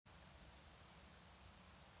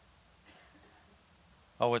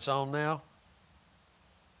Oh, it's on now?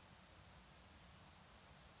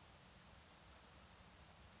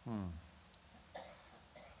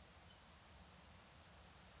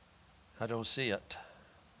 I don't see it.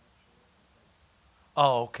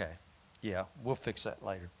 Oh, okay. Yeah, we'll fix that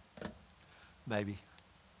later. Maybe.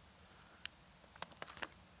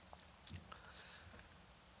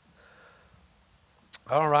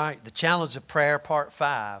 All right, the challenge of prayer, part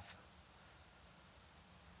 5.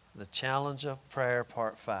 The challenge of prayer,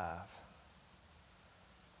 part 5.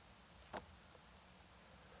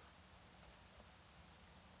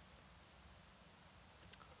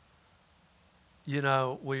 You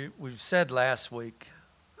know, we've said last week,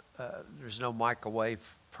 there's no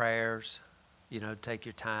microwave prayers. You know, take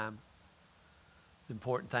your time. The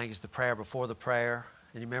important thing is the prayer before the prayer.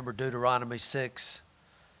 And you remember Deuteronomy 6,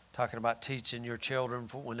 talking about teaching your children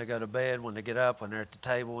when they go to bed, when they get up, when they're at the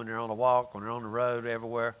table, when they're on a walk, when they're on the road,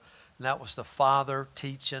 everywhere. And that was the Father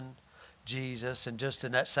teaching Jesus. And just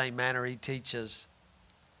in that same manner, He teaches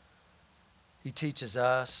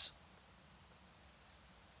us.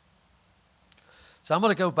 So I'm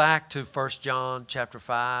going to go back to 1 John chapter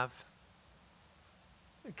 5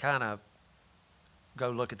 and kind of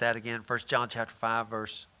go look at that again. 1 John chapter 5,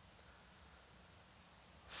 verse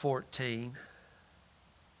 14.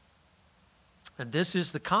 And this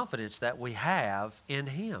is the confidence that we have in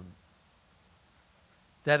Him,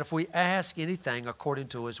 that if we ask anything according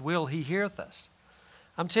to His will, He heareth us.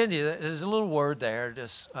 I'm telling you, there's a little word there,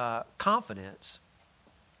 just confidence.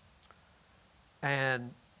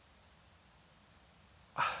 And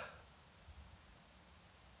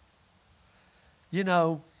you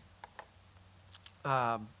know,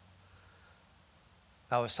 I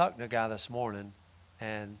was talking to a guy this morning,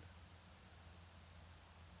 and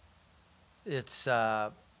it's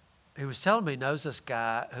he was telling me he knows this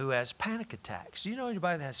guy who has panic attacks. Do you know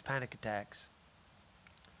anybody that has panic attacks?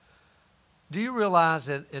 Do you realize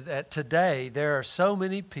that today there are so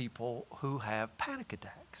many people who have panic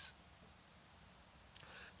attacks?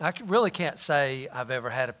 I really can't say I've ever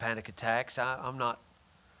had a panic attack. I'm not,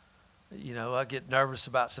 you know, I get nervous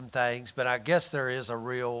about some things, but I guess there is a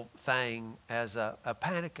real thing as a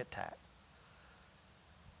panic attack.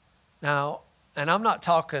 Now, and I'm not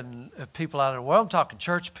talking people out in the world, I'm talking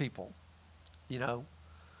church people, you know,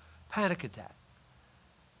 panic attack.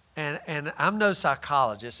 And I'm no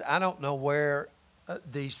psychologist. I don't know where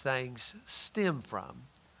these things stem from,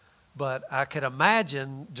 but I could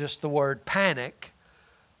imagine just the word panic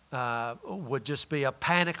would just be a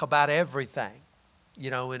panic about everything,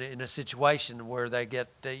 you know, in a situation where they get,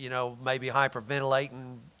 you know, maybe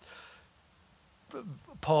hyperventilating,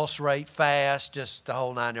 pulse rate fast, just the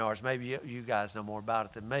whole 9 yards. Maybe you guys know more about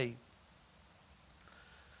it than me.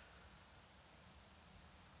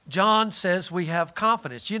 John says we have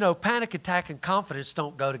confidence. You know, panic attack and confidence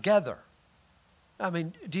don't go together. I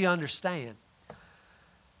mean, do you understand?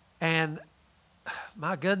 And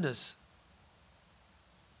my goodness,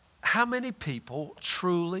 how many people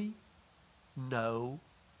truly know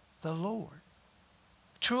the Lord?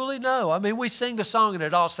 Truly know. I mean, we sing the song and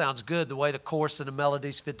it all sounds good, the way the chorus and the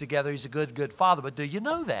melodies fit together. He's a good, good Father. But do you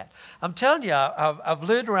know that? I'm telling you, I've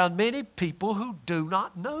lived around many people who do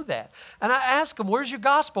not know that. And I ask them, where's your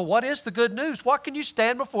gospel? What is the good news? What can you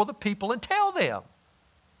stand before the people and tell them?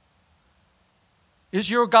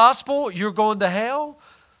 Is your gospel, you're going to hell?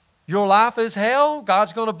 Your life is hell?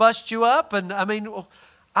 God's going to bust you up? And I mean,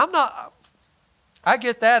 I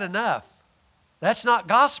get that enough. That's not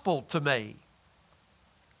gospel to me.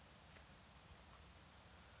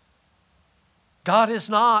 God is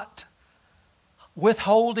not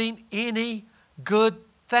withholding any good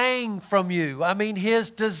thing from you. I mean, His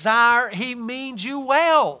desire, He means you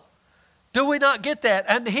well. Do we not get that?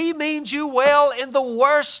 And He means you well in the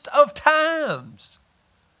worst of times.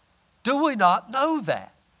 Do we not know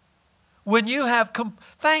that? When you have,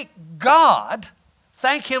 thank God,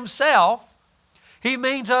 thank Himself, He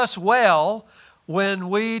means us well when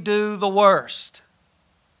we do the worst.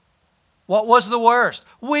 What was the worst?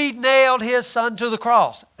 We nailed His Son to the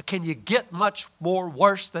cross. Can you get much more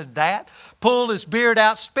worse than that? Pulled His beard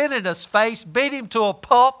out, spit in His face, beat Him to a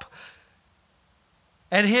pulp.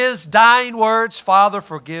 And His dying words, Father,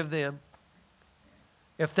 forgive them.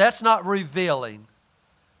 If that's not revealing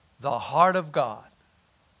the heart of God,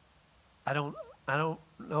 I don't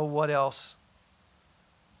know what else,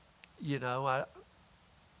 you know.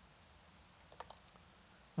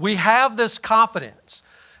 We have this confidence.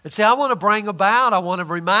 And see, I want to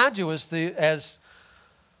remind you as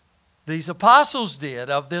these apostles did,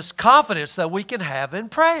 of this confidence that we can have in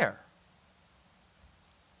prayer.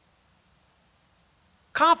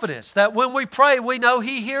 Confidence that when we pray, we know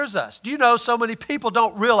He hears us. Do you know so many people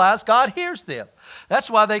don't realize God hears them? That's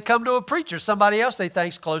why they come to a preacher, somebody else they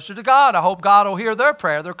think's closer to God. I hope God will hear their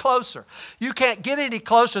prayer. They're closer. You can't get any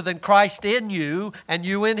closer than Christ in you and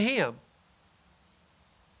you in Him.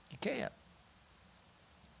 You can't.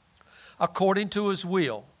 According to His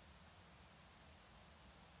will.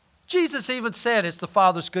 Jesus even said it's the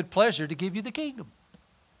Father's good pleasure to give you the kingdom.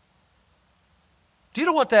 Do you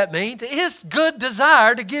know what that means? His good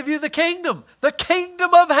desire to give you the kingdom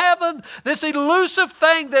of heaven, this elusive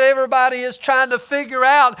thing that everybody is trying to figure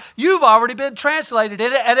out. You've already been translated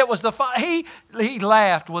in it, and it was he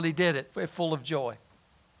laughed when He did it, full of joy.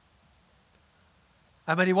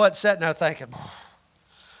 I mean, He wasn't sitting there thinking,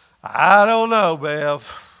 I don't know,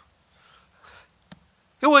 Bev.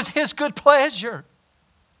 It was His good pleasure.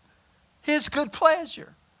 His good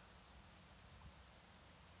pleasure.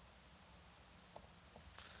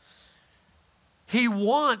 He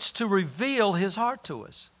wants to reveal His heart to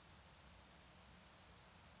us.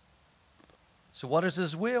 So what is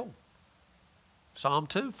His will? Psalm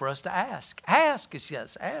 2, for us to ask. Ask, it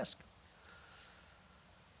says, ask.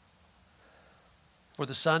 For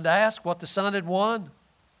the Son to ask what the Son had won.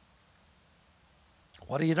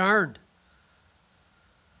 What He had earned.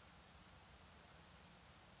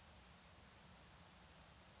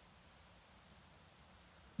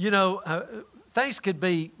 You know, things could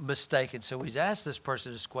be mistaken. So He's asked this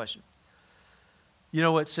person this question. You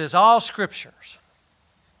know, it says all Scripture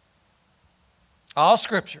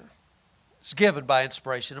is given by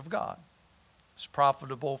inspiration of God. It's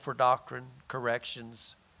profitable for doctrine,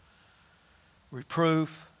 corrections,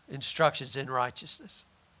 reproof, instructions in righteousness.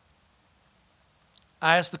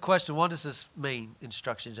 I asked the question, what does this mean,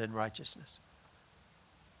 instructions in righteousness?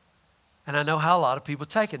 And I know how a lot of people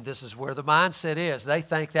take it. This is where the mindset is. They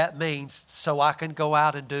think that means so I can go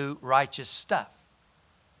out and do righteous stuff.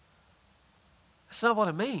 That's not what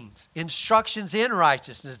it means. Instructions in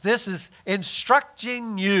righteousness. This is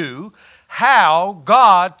instructing you how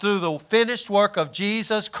God, through the finished work of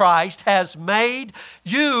Jesus Christ, has made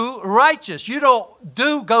you righteous. You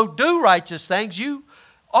don't go do righteous things. You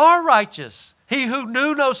are righteous. He who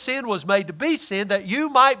knew no sin was made to be sin, that you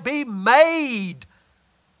might be made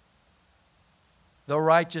the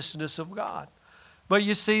righteousness of God. But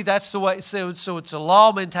you see, that's the way, so it's a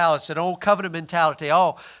law mentality, it's an old covenant mentality.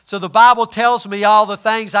 Oh, so the Bible tells me all the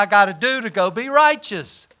things I got to do to go be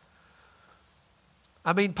righteous.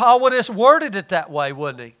 I mean, Paul would have worded it that way,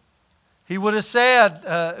 wouldn't he? He would have said,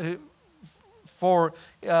 I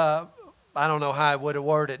don't know how he would have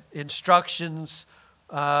worded, instructions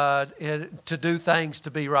to do things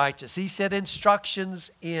to be righteous. He said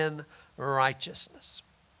instructions in righteousness.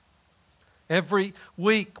 Every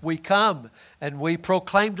week we come and we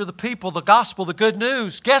proclaim to the people the gospel, the good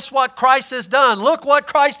news. Guess what Christ has done? Look what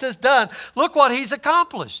Christ has done. Look what He's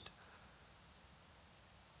accomplished.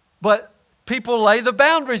 But people lay the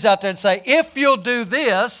boundaries out there and say, if you'll do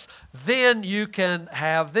this, then you can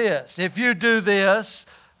have this. If you do this,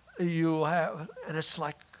 you'll have... And it's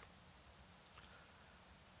like,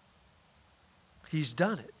 He's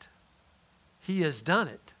done it. He has done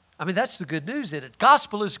it. I mean, that's the good news in it.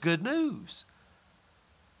 Gospel is good news.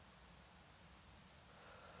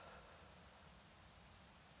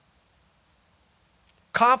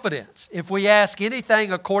 Confidence. If we ask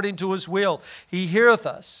anything according to His will, He heareth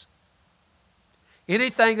us.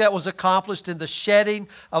 Anything that was accomplished in the shedding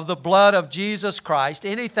of the blood of Jesus Christ,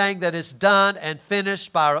 anything that is done and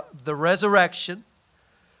finished by the resurrection,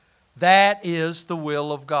 that is the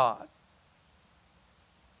will of God.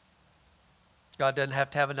 God doesn't have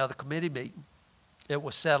to have another committee meeting. It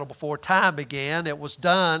was settled before time began. It was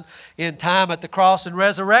done in time at the cross and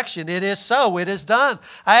resurrection. It is so. It is done.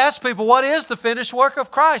 I asked people, what is the finished work of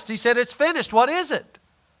Christ? He said, it's finished. What is it?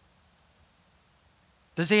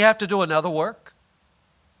 Does He have to do another work?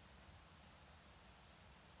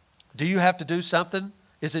 Do you have to do something?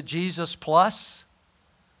 Is it Jesus plus?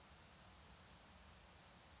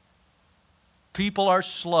 People are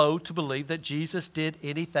slow to believe that Jesus did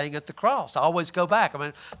anything at the cross. I always go back.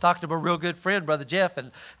 I talked to my real good friend, Brother Jeff,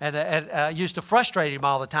 and I used to frustrate him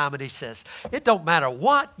all the time. And he says, it don't matter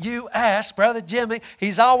what you ask, Brother Jimmy.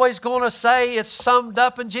 He's always going to say it's summed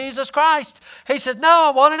up in Jesus Christ. He said, no,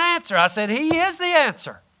 I want an answer. I said, He is the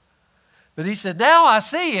answer. But he said, now I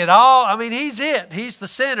see it all. I mean, He's it. He's the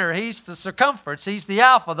center. He's the circumference. He's the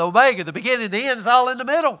Alpha, the Omega, the beginning, the end. It's all in the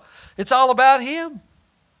middle. It's all about Him.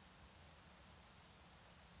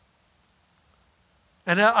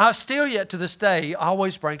 And I still yet to this day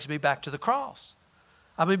always brings me back to the cross.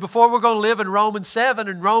 I mean, before we're going to live in Romans 7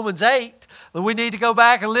 and Romans 8, we need to go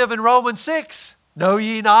back and live in Romans 6. Know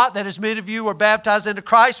ye not that as many of you were baptized into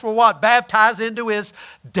Christ were what? Baptized into His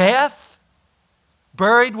death,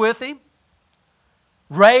 buried with Him,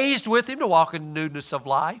 raised with Him to walk in newness of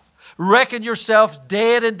life. Reckon yourselves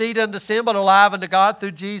dead indeed unto sin, but alive unto God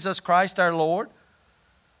through Jesus Christ our Lord.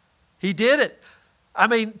 He did it. I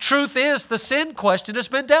mean, truth is the sin question has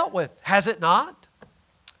been dealt with, has it not?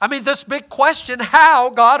 I mean, this big question, how,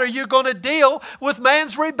 God, are you going to deal with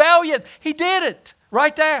man's rebellion? He did it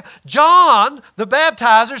right there. John, the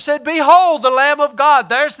baptizer, said, behold, the Lamb of God.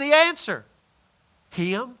 There's the answer.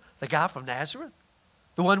 Him, the guy from Nazareth,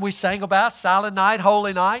 the one we sang about, Silent Night,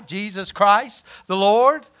 Holy Night, Jesus Christ, the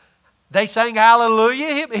Lord. They sang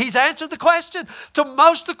hallelujah. He's answered the question. To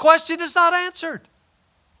most, the question is not answered.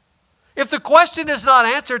 If the question is not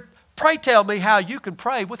answered, pray tell me how you can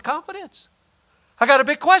pray with confidence. I got a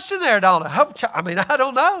big question there, don't I? I mean, I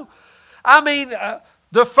don't know. I mean,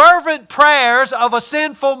 the fervent prayers of a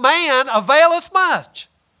sinful man availeth much.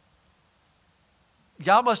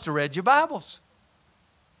 Y'all must have read your Bibles.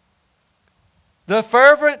 The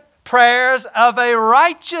fervent prayers of a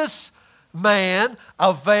righteous man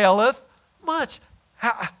availeth much.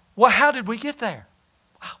 How did we get there?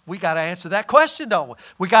 We got to answer that question, don't we?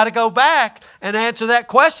 We got to go back and answer that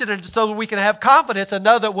question so that we can have confidence and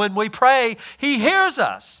know that when we pray, He hears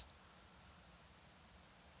us.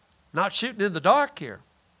 Not shooting in the dark here.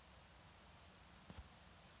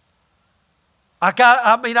 I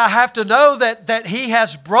have to know that He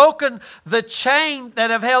has broken the chain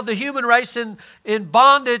that have held the human race in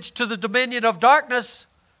bondage to the dominion of darkness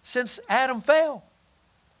since Adam fell.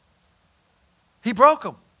 He broke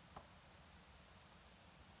them.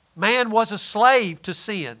 Man was a slave to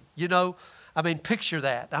sin. You know, I mean, picture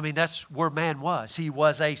that. I mean, that's where man was. He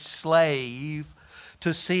was a slave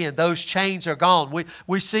to sin. Those chains are gone.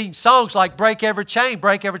 We sing songs like Break Every Chain,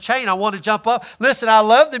 Break Every Chain. I want to jump up. Listen, I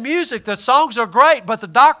love the music. The songs are great, but the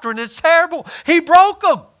doctrine is terrible. He broke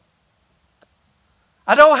them.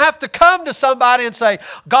 I don't have to come to somebody and say,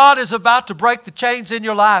 God is about to break the chains in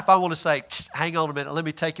your life. I want to say, hang on a minute, let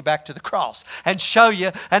me take you back to the cross and show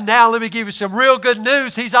you. And now let me give you some real good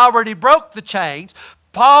news. He's already broke the chains.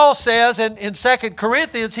 Paul says in 2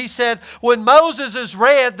 Corinthians, he said, when Moses is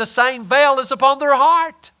read, the same veil is upon their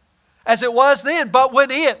heart as it was then. But when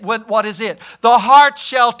what is it? The heart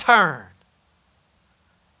shall turn.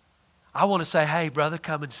 I want to say, hey, brother,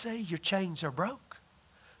 come and see. Your chains are broke.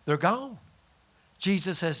 They're gone.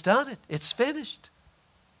 Jesus has done it. It's finished.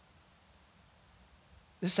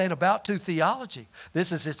 This ain't about to theology.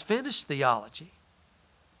 This is it's finished theology.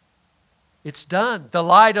 It's done. The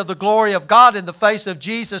light of the glory of God in the face of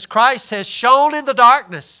Jesus Christ has shone in the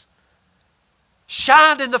darkness.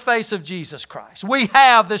 Shined in the face of Jesus Christ. We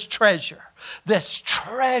have this treasure. This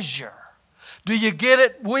treasure. Do you get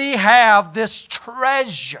it? We have this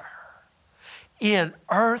treasure in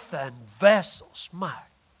earthen vessels. My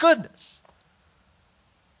goodness.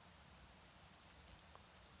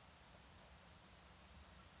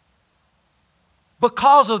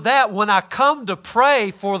 Because of that, when I come to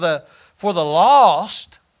pray for the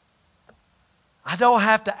lost, I don't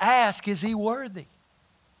have to ask, is he worthy?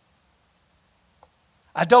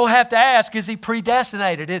 I don't have to ask, is he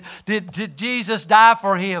predestinated? Did Jesus die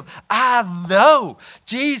for him? I know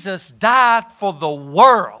Jesus died for the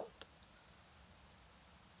world.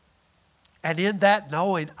 And in that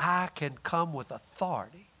knowing, I can come with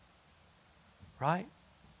authority. Right?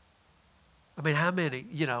 I mean, how many,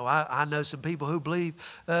 I know some people who believe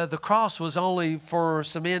the cross was only for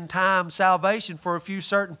some end-time salvation for a few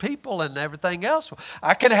certain people and everything else.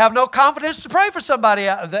 I can have no confidence to pray for somebody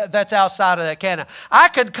that's outside of that, can I? I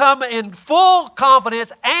can come in full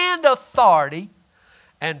confidence and authority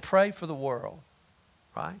and pray for the world,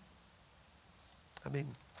 right? I mean,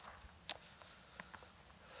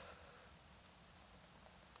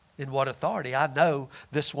 in what authority? I know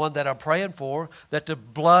this one that I'm praying for, that the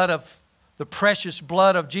precious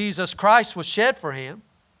blood of Jesus Christ was shed for him.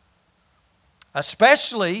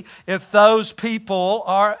 Especially if those people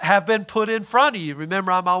have been put in front of you.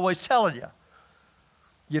 Remember, I'm always telling you.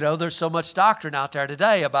 There's so much doctrine out there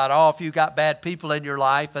today about, if you got bad people in your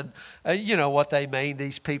life and you know what they mean,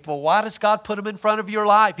 these people. Why does God put them in front of your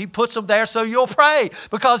life? He puts them there so you'll pray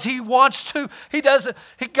because He wants to.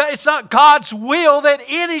 It's not God's will that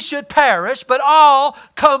any should perish, but all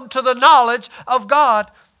come to the knowledge of God.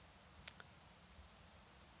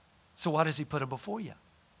 So why does He put them before you?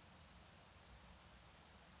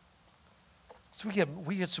 So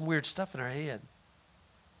we get some weird stuff in our head.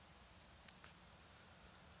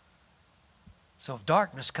 So if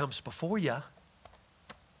darkness comes before you,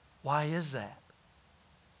 why is that?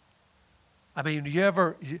 I mean,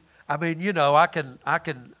 I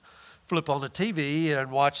can flip on the TV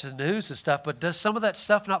and watch the news and stuff, but does some of that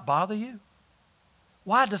stuff not bother you?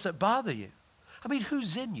 Why does it bother you? I mean,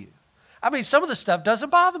 who's in you? I mean, some of the stuff doesn't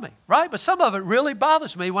bother me, right? But some of it really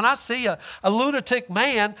bothers me. When I see a lunatic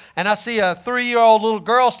man and I see a 3-year-old little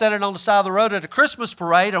girl standing on the side of the road at a Christmas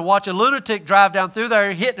parade and watch a lunatic drive down through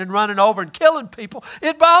there hitting and running over and killing people,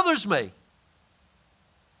 it bothers me.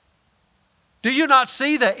 Do you not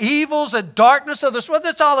see the evils and darkness of this world?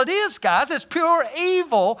 That's all it is, guys. It's pure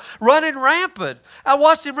evil running rampant. I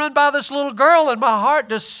watched him run by this little girl and my heart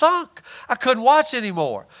just sunk. I couldn't watch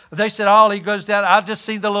anymore. They said, oh, he goes down. I've just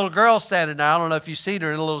seen the little girl standing there. I don't know if you've seen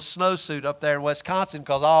her in a little snowsuit up there in Wisconsin,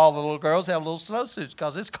 because all the little girls have little snowsuits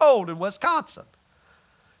because it's cold in Wisconsin.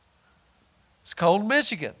 It's cold in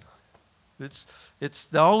Michigan. It's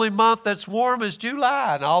the only month that's warm is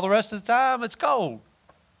July, and all the rest of the time it's cold.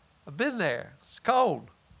 I've been there. It's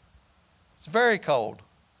cold. It's very cold.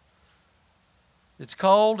 It's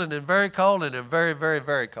cold and then very cold and then very, very,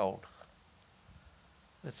 very cold.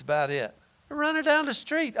 That's about it. They're running down the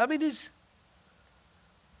street. I mean,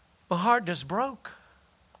 my heart just broke.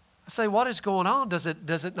 I say, what is going on? Does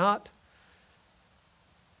it not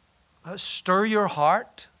stir your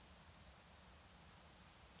heart?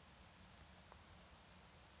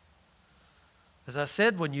 As I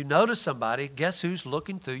said, when you notice somebody, guess who's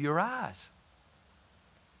looking through your eyes?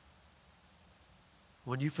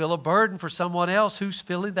 When you feel a burden for someone else, who's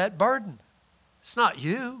feeling that burden? It's not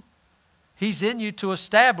you. He's in you to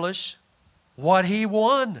establish what He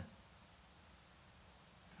won.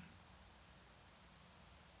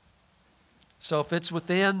 So if it's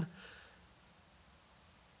within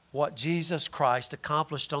what Jesus Christ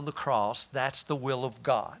accomplished on the cross, that's the will of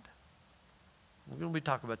God. We're going to be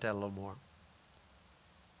talking about that a little more.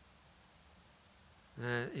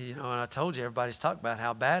 And I told you, everybody's talking about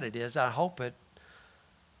how bad it is. I hope it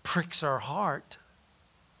pricks our heart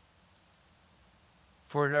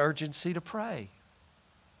for an urgency to pray.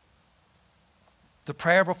 The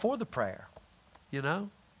prayer before the prayer, I'm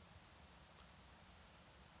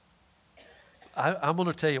going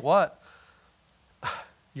to tell you what.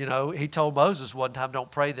 He told Moses one time, don't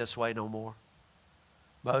pray this way no more.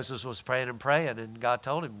 Moses was praying, and God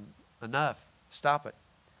told him, enough, stop it.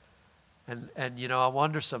 And I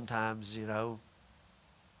wonder sometimes,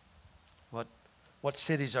 what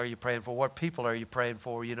cities are you praying for? What people are you praying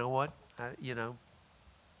for? You know what?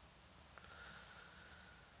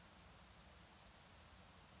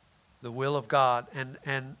 The will of God.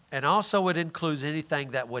 And also it includes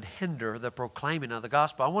anything that would hinder the proclaiming of the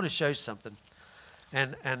gospel. I want to show you something.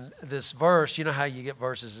 And this verse, you know how you get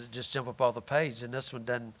verses that just jump up off the page, and this one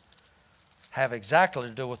doesn't have exactly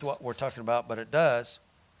to do with what we're talking about, but it does.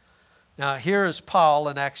 Now, here is Paul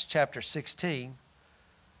in Acts chapter 16,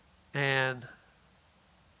 and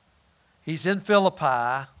he's in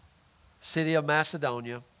Philippi, city of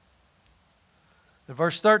Macedonia. In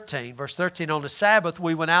verse 13, on the Sabbath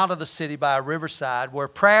we went out of the city by a riverside where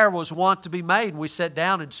prayer was wont to be made, and we sat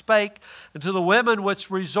down and spake unto the women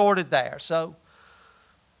which resorted there. So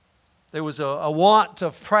there was a want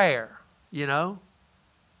of prayer,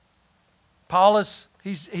 Paul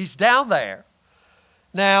he's down there.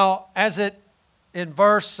 Now, in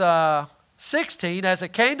verse 16, as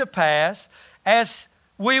it came to pass, as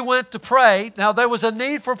we went to pray, now there was a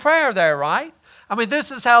need for prayer there, right? I mean,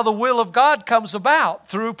 this is how the will of God comes about,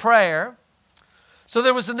 through prayer. So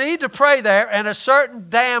there was a need to pray there, and a certain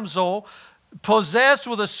damsel possessed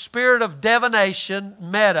with a spirit of divination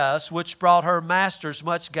met us, which brought her masters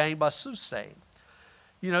much gain by soothsaying.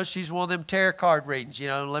 She's one of them tarot card readings.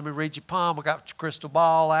 Let me read your palm. I got your crystal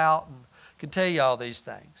ball out and can tell you all these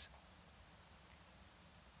things.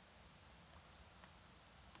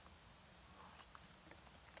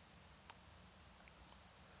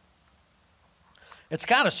 It's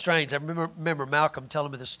kind of strange. I remember Malcolm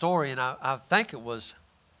telling me the story, and I think it was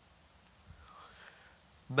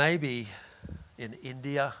maybe in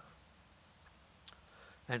India.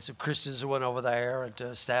 And some Christians went over there and to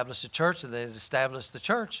establish a church, and they had established the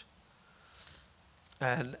church.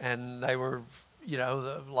 And they were,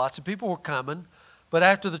 lots of people were coming. But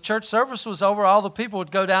after the church service was over, all the people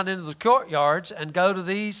would go down into the courtyards and go to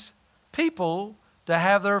these people to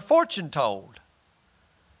have their fortune told.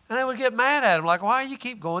 And they would get mad at them, like, why do you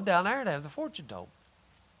keep going down there to have the fortune told?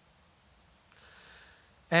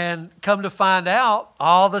 And come to find out,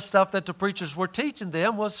 all the stuff that the preachers were teaching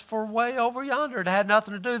them was for way over yonder. It had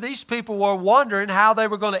nothing to do. These people were wondering how they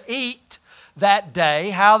were going to eat that day,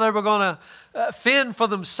 how they were going to fend for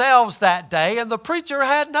themselves that day, and the preacher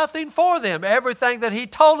had nothing for them. Everything that he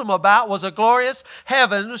told them about was a glorious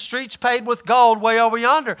heaven, the streets paved with gold way over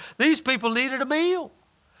yonder. These people needed a meal.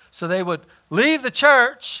 So they would leave the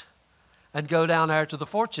church and go down there to the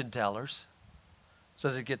fortune tellers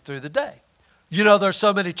so they get through the day. You know, there's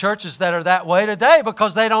so many churches that are that way today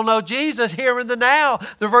because they don't know Jesus here in the now,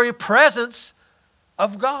 the very presence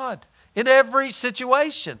of God in every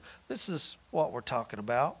situation. This is what we're talking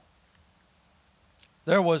about.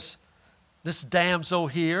 There was this damsel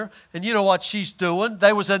here, and you know what she's doing?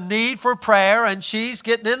 There was a need for prayer, and she's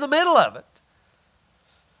getting in the middle of it.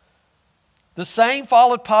 The same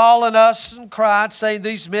followed Paul and us and cried, saying,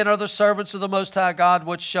 These men are the servants of the Most High God,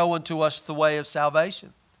 which show unto us the way of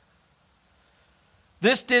salvation.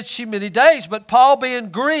 This did she many days, but Paul being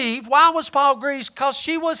grieved. Why was Paul grieved? Because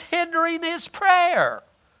she was hindering his prayer.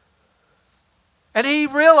 And he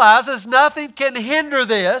realizes nothing can hinder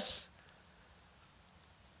this.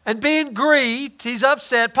 And being grieved, he's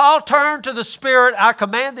upset. Paul turned to the Spirit. I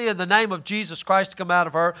command thee in the name of Jesus Christ to come out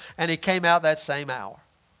of her. And he came out that same hour.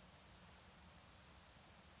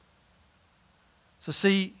 So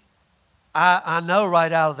see, I know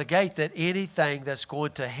right out of the gate that anything that's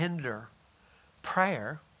going to hinder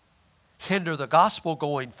prayer, hinder the gospel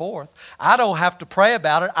going forth, I don't have to pray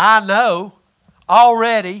about it. I know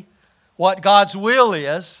already what God's will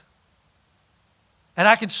is. And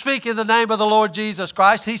I can speak in the name of the Lord Jesus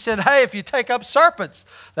Christ. He said, hey, if you take up serpents,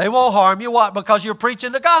 they won't harm you. What? Because you're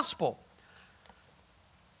preaching the gospel.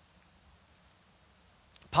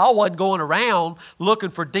 Paul wasn't going around looking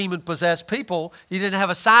for demon-possessed people. He didn't have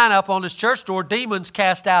a sign up on his church door, demons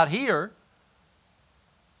cast out here.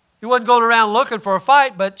 He wasn't going around looking for a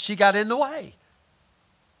fight, but she got in the way.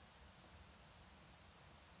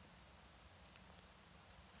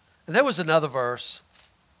 And there was another verse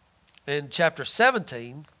in chapter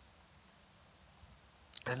 17,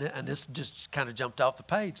 and this just kind of jumped off the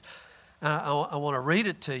page. I want to read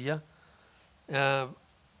it to you.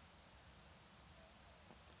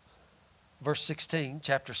 Verse 16,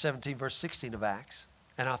 chapter 17, verse 16 of Acts.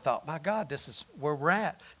 And I thought, my God, this is where we're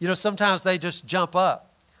at. You know, sometimes they just jump up.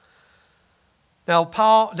 Now,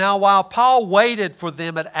 while Paul waited for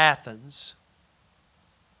them at Athens,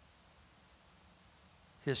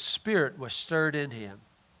 his spirit was stirred in him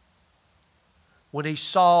when he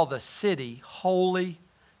saw the city wholly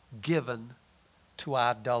given to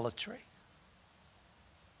idolatry.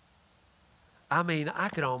 I mean, I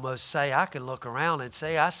could almost say, I can look around and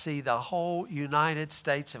say, I see the whole United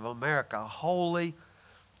States of America wholly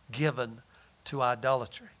given to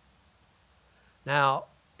idolatry. Now,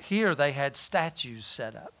 here they had statues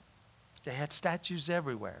set up. They had statues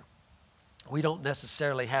everywhere. We don't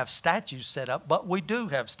necessarily have statues set up, but we do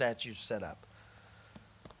have statues set up.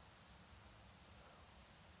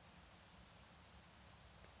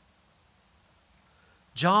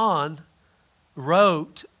 John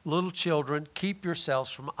wrote, little children, keep yourselves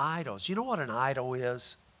from idols. You know what an idol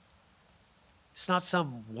is? It's not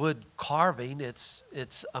some wood carving. It's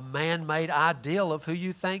a man-made ideal of who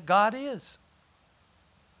you think God is.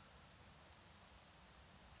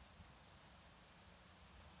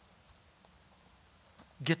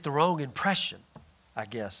 Get the wrong impression, I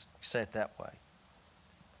guess, say it that way.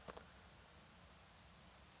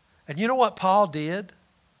 And you know what Paul did?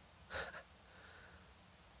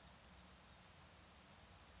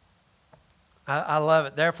 I love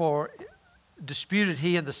it. Therefore, disputed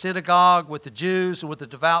he in the synagogue with the Jews and with the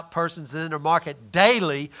devout persons in their market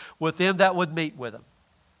daily with them that would meet with him.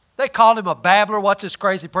 They called him a babbler. What's this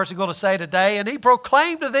crazy person going to say today? And he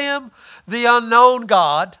proclaimed to them the unknown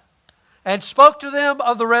God and spoke to them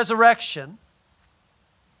of the resurrection.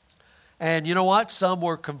 And you know what? Some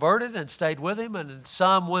were converted and stayed with him, and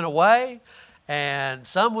some went away, and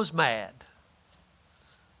some was mad.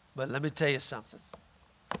 But let me tell you something.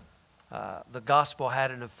 The gospel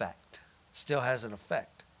had an effect. Still has an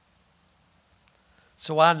effect.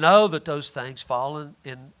 So I know that those things fall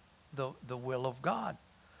in the will of God.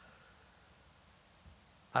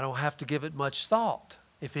 I don't have to give it much thought.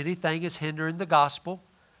 If anything is hindering the gospel,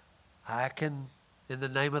 I can, in the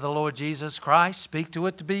name of the Lord Jesus Christ, speak to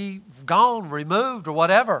it to be gone, removed, or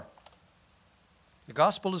whatever. The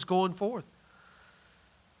gospel is going forth.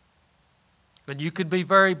 And you can be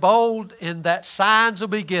very bold in that signs will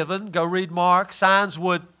be given. Go read Mark. Signs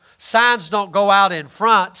don't go out in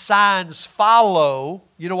front. Signs follow.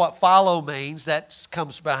 You know what follow means? That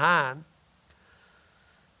comes behind.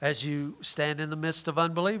 As you stand in the midst of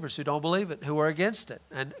unbelievers who don't believe it, who are against it.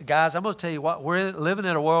 And guys, I'm going to tell you what, we're living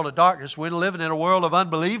in a world of darkness. We're living in a world of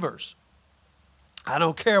unbelievers. I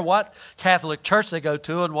don't care what Catholic church they go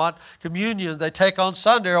to and what communion they take on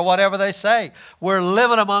Sunday or whatever they say. We're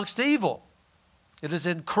living amongst evil. It is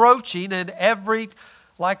encroaching in every,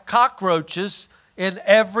 like cockroaches, in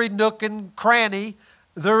every nook and cranny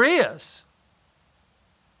there is.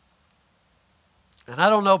 And I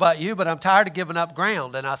don't know about you, but I'm tired of giving up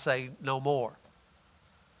ground, and I say no more.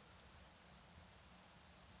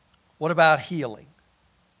 What about healing?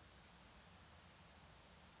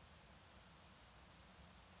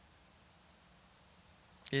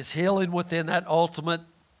 Is healing within that ultimate?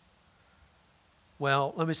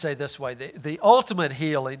 Well, let me say it this way. The ultimate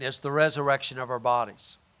healing is the resurrection of our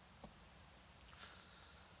bodies.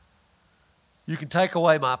 You can take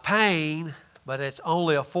away my pain, but it's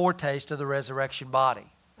only a foretaste of the resurrection body.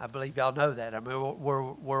 I believe y'all know that. I mean,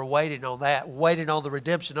 we're waiting on that, waiting on the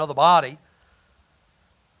redemption of the body,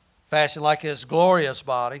 fashioned like His glorious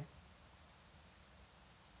body.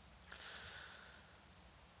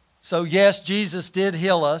 So yes, Jesus did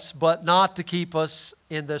heal us, but not to keep us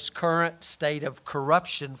in this current state of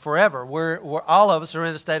corruption forever. We're all of us are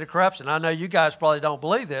in a state of corruption. I know you guys probably don't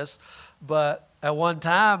believe this, but at one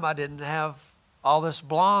time I didn't have all this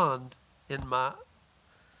blonde in my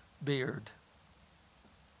beard.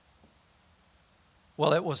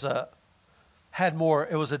 Well, it was a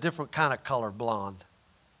different kind of color blonde.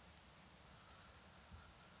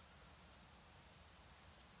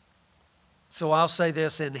 So I'll say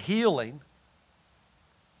this, in healing,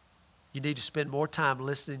 you need to spend more time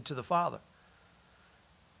listening to the Father.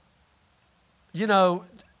 You know,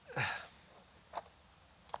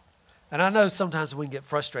 and I know sometimes we can get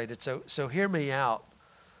frustrated, so hear me out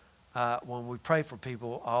when we pray for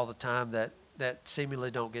people all the time that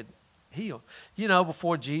seemingly don't get healed. You know,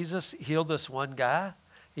 before Jesus healed this one guy,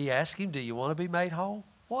 He asked him, do you want to be made whole?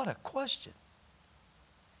 What a question.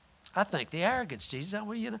 I think the arrogance, Jesus.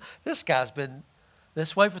 Well, you know, this guy's been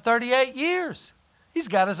this way for 38 years. He's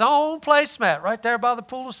got his own placemat right there by the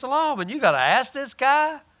pool of Siloam, and you got to ask this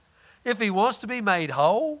guy if he wants to be made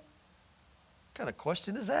whole? What kind of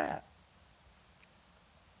question is that?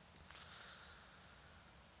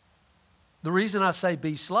 The reason I say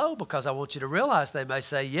be slow, because I want you to realize they may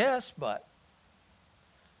say yes, but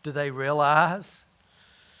do they realize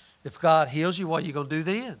if God heals you, what are you going to do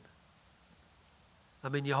then? I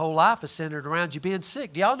mean, your whole life is centered around you being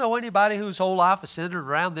sick. Do y'all know anybody whose whole life is centered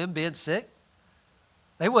around them being sick?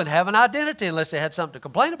 They wouldn't have an identity unless they had something to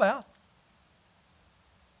complain about.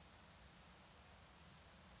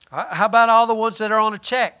 How about all the ones that are on a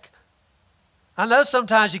check? I know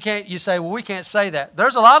sometimes you say, well, we can't say that.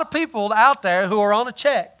 There's a lot of people out there who are on a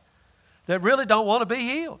check that really don't want to be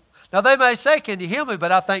healed. Now, they may say, can you heal me?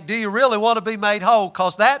 But I think, do you really want to be made whole?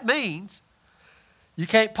 Because that means you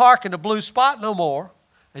can't park in a blue spot no more,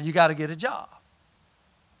 and you got to get a job.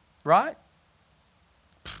 Right?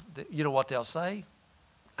 You know what they'll say?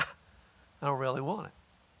 I don't really want it.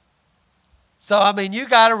 So, I mean, you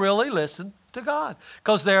got to really listen to God,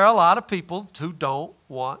 because there are a lot of people who don't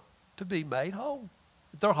want to be made whole.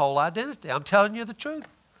 Their whole identity. I'm telling you the truth.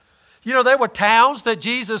 You know, there were towns that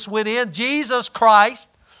Jesus went in. Jesus Christ,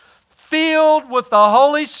 filled with the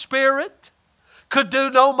Holy Spirit, could do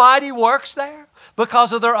no mighty works there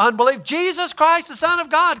because of their unbelief. Jesus Christ, the Son of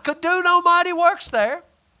God, could do no mighty works there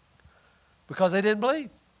because they didn't believe.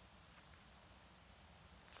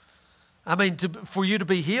 I mean, for you to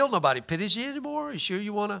be healed, nobody pities you anymore. Are you sure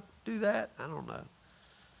you want to do that? I don't know.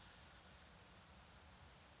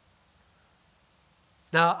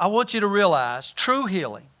 Now, I want you to realize true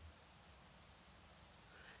healing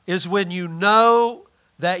is when you know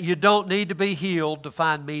that you don't need to be healed to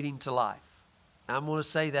find meaning to life. I'm going to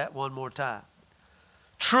say that one more time.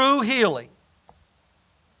 True healing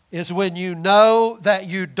is when you know that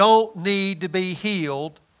you don't need to be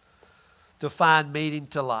healed to find meaning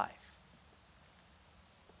to life.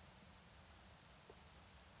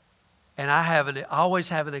 And I always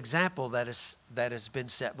have an example that has been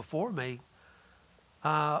set before me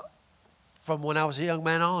from when I was a young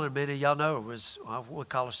man on, and many of y'all know it was, we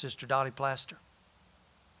call her Sister Dottie Plaster.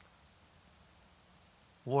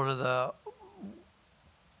 One of the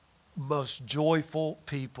most joyful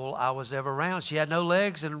people I was ever around. She had no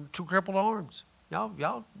legs and 2 crippled arms.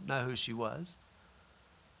 Y'all know who she was.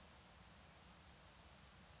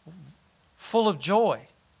 Full of joy.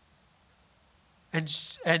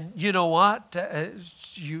 And you know what?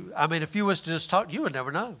 If you was to just talk, you would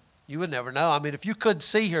never know. You would never know. I mean, if you couldn't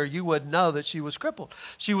see her, you would know that she was crippled.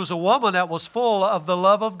 She was a woman that was full of the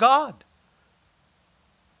love of God.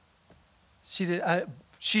 She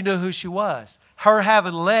knew who she was. Her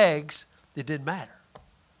having legs, it didn't matter.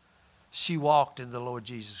 She walked in the Lord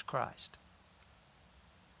Jesus Christ.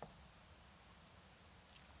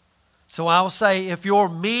 So I will say, if your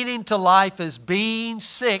meaning to life is being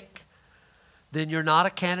sick, then you're not a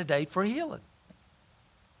candidate for healing.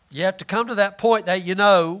 You have to come to that point that you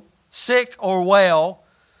know, sick or well,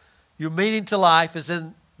 your meaning to life is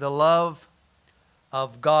in the love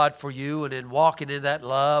of God for you and in walking in that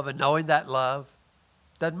love and knowing that love,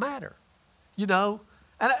 doesn't matter. You know,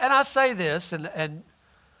 and I say this, and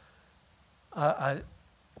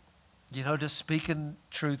you know, just speaking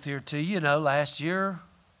truth here to you, you know, last year,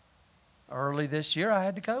 early this year, I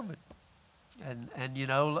had the COVID. And you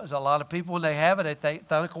know, a lot of people, when they have it, they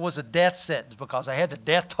thought it was a death sentence because they had the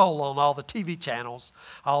death toll on all the TV channels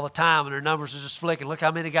all the time, and their numbers are just flicking. Look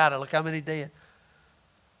how many got it. Look how many did.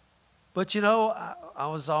 But, you know, I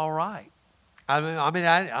was all right. I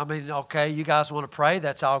mean, okay, you guys want to pray,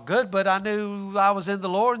 that's all good, but I knew I was in the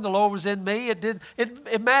Lord and the Lord was in me.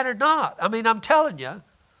 It mattered not. I mean, I'm telling you,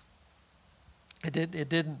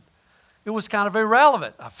 it was kind of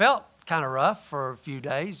irrelevant. I felt kind of rough for a few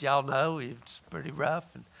days. Y'all know it's pretty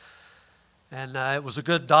rough. And it was a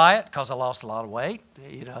good diet because I lost a lot of weight,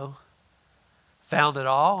 you know. Found it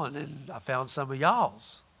all, and then I found some of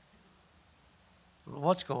y'all's.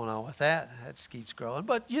 What's going on with that? That just keeps growing.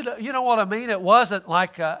 But you know what I mean? It wasn't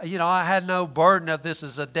like, you know, I had no burden of this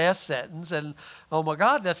as a death sentence. And, oh, my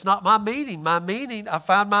God, that's not my meaning. I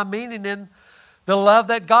found my meaning in the love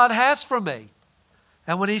that God has for me.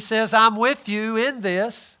 And when he says, I'm with you in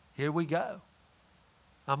this, here we go.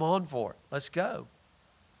 I'm on for it. Let's go.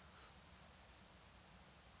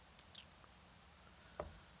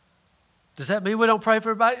 Does that mean we don't pray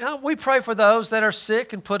for everybody? No, we pray for those that are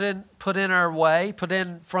sick and put in our way, put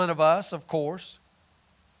in front of us, of course.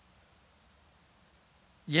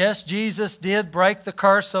 Yes, Jesus did break the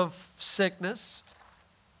curse of sickness.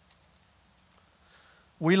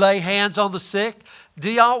 We lay hands on the sick.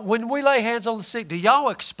 When we lay hands on the sick, do y'all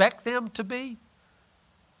expect them to be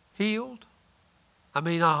healed? I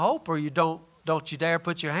mean, I hope, or you don't you dare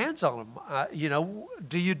put your hands on them. You know,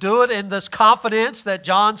 do you do it in this confidence that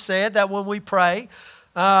John said that when we pray,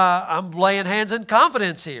 I'm laying hands in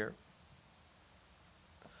confidence here.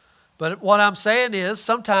 But what I'm saying is,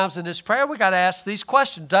 sometimes in this prayer, we got to ask these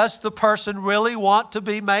questions. Does the person really want to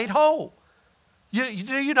be made whole? Do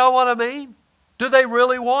you know what I mean? Do they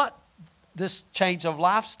really want this change of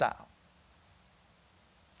lifestyle?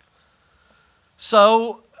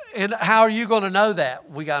 So, and how are you going to know that?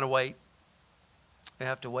 We got to wait. We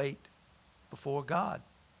have to wait before God.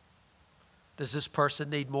 Does this person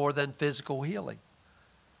need more than physical healing?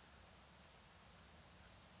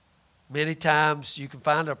 Many times you can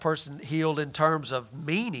find a person healed in terms of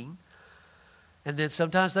meaning, and then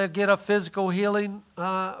sometimes they'll get a physical healing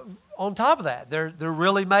on top of that. They're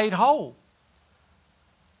really made whole.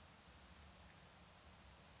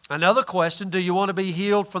 Another question, do you want to be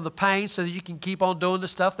healed from the pain so that you can keep on doing the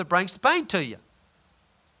stuff that brings the pain to you?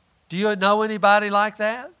 Do you know anybody like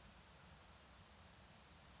that?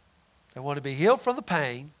 They want to be healed from the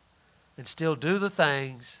pain and still do the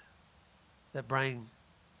things that bring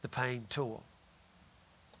the pain to them.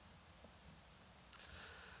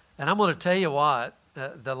 And I'm going to tell you what,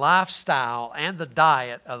 the lifestyle and the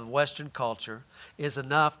diet of Western culture is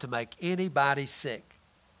enough to make anybody sick.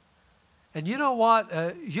 And you know what?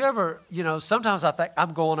 Sometimes I think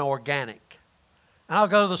I'm going organic. And I'll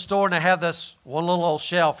go to the store and they have this one little old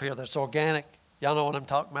shelf here that's organic. Y'all know what I'm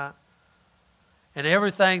talking about? And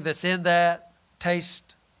everything that's in that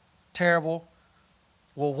tastes terrible.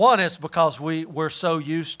 Well, one is because we're so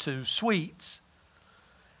used to sweets.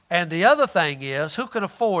 And the other thing is, who can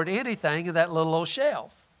afford anything in that little old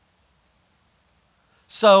shelf?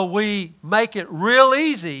 So we make it real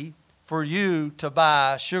easy for you to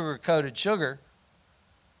buy sugar-coated sugar.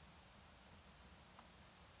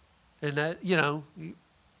 And that, you know,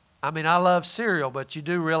 I mean, I love cereal, but you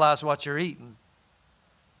do realize what you're eating.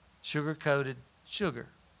 Sugar-coated sugar.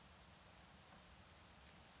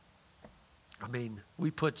 I mean,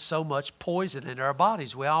 we put so much poison into our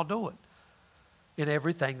bodies. We all do it. In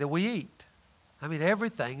everything that we eat. I mean,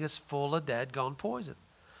 everything is full of dadgone poison.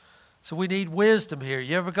 So we need wisdom here.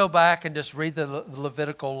 You ever go back and just read the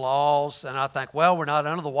Levitical laws? And I think, well, we're not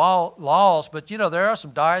under the laws, but, you know, there are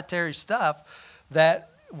some dietary stuff that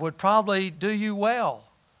would probably do you well,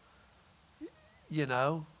 you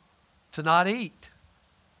know, to not eat.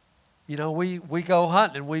 You know, we go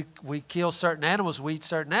hunting and we kill certain animals, we eat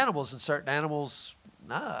certain animals, and certain animals,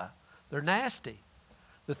 they're nasty.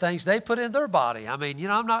 The things they put in their body. I mean, you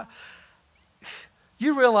know,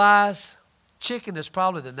 you realize chicken is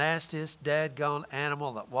probably the nastiest dadgone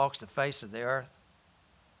animal that walks the face of the earth.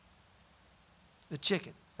 The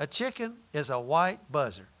chicken. A chicken is a white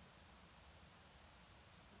buzzard.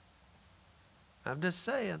 I'm just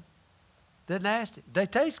saying. They're nasty. They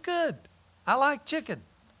taste good. I like chicken.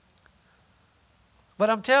 But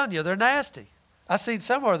I'm telling you, they're nasty. I seen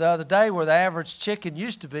somewhere the other day where the average chicken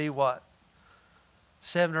used to be what?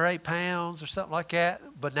 7 or 8 pounds or something like that,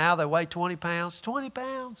 but now they weigh 20 pounds. 20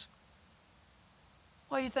 pounds?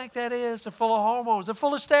 What do you think that is? They're full of hormones. They're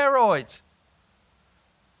full of steroids.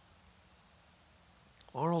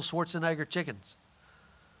 Arnold Schwarzenegger chickens.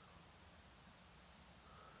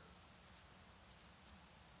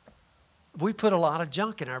 We put a lot of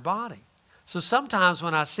junk in our body. So sometimes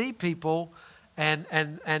when I see people and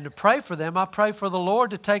to pray for them, I pray for the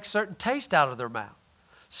Lord to take certain taste out of their mouth,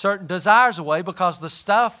 certain desires away, because the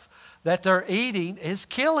stuff that they're eating is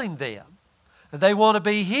killing them. And they want to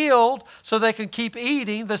be healed so they can keep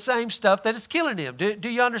eating the same stuff that is killing them. Do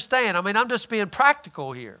you understand? I mean, I'm just being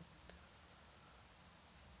practical here.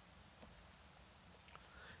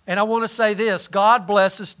 And I want to say this. God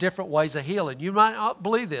blesses different ways of healing. You might not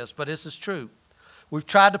believe this, but this is true. We've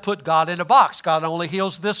tried to put God in a box. God only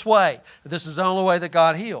heals this way. This is the only way that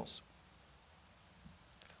God heals.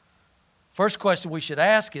 First question we should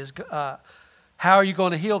ask is, how are you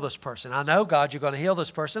going to heal this person? I know, God, you're going to heal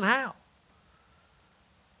this person. How?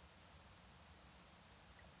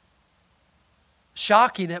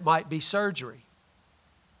 Shocking, it might be surgery.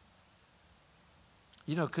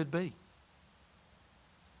 You know, it could be.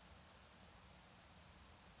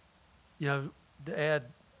 You know, Dad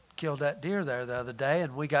killed that deer there the other day,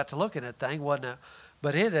 and we got to looking at that thing.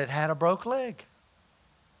 But it had a broke leg.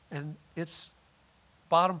 And its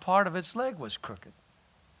bottom part of its leg was crooked.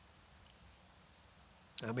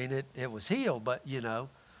 I mean, it was healed, but, you know,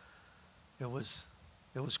 it was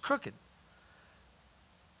crooked.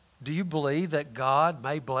 Do you believe that God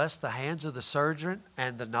may bless the hands of the surgeon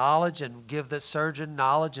and the knowledge and give the surgeon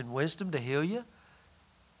knowledge and wisdom to heal you?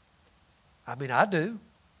 I mean, I do.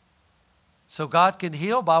 So God can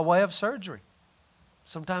heal by way of surgery.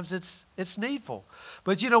 Sometimes it's needful.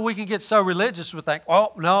 But, you know, we can get so religious we think,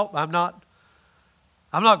 oh, no, I'm not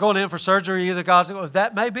going in for surgery either.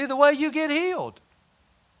 That may be the way you get healed.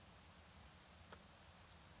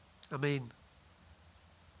 I mean,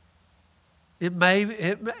 it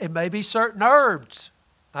may be certain herbs.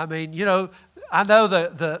 I mean, you know, I know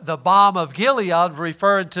the balm of Gilead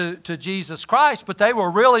referring to Jesus Christ, but they were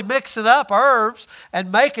really mixing up herbs and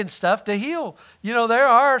making stuff to heal. You know, there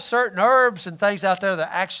are certain herbs and things out there that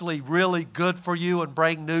are actually really good for you and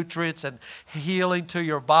bring nutrients and healing to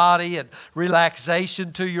your body and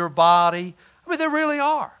relaxation to your body. I mean, there really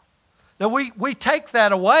are. Now, we take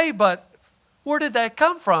that away, but where did that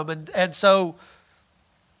come from? And so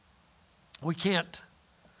we can't,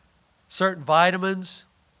 certain vitamins,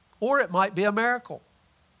 or it might be a miracle.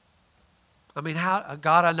 I mean, how,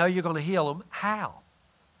 God, I know you're going to heal them. How?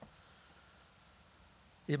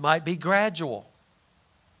 It might be gradual.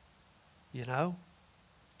 You know?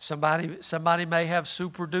 Somebody may have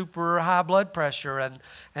super duper high blood pressure, and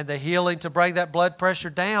the healing to bring that blood pressure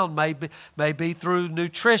down may be through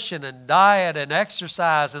nutrition and diet and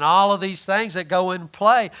exercise and all of these things that go in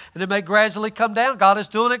play. And it may gradually come down. God is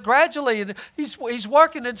doing it gradually, and He's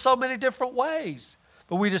working in so many different ways.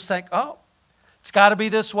 But we just think, oh, it's got to be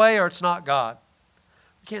this way or it's not God.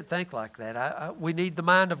 We can't think like that. We need the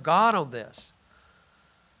mind of God on this.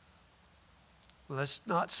 Let's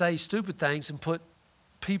not say stupid things and put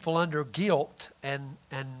people under guilt and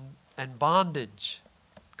bondage,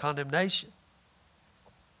 condemnation.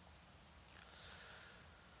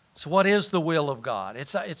 So what is the will of God?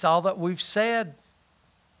 It's all that we've said.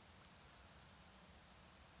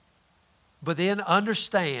 But then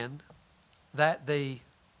understand that the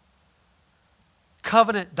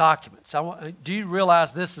covenant documents, do you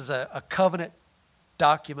realize this is a covenant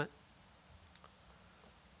document?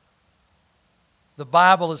 The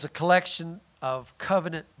Bible is a collection of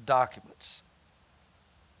covenant documents.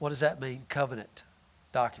 What does that mean, covenant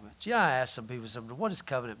documents? Yeah, I asked some people, what does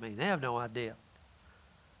covenant mean? They have no idea.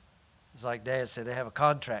 It's like Dad said, they have a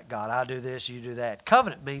contract. God, I do this, you do that.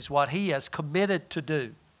 Covenant means what He has committed to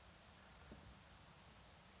do.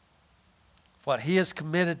 What He has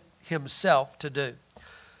committed Himself to do.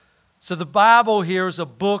 So the Bible here is a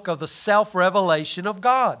book of the self-revelation of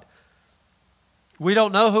God. We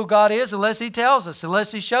don't know who God is unless He tells us,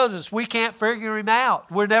 unless He shows us. We can't figure Him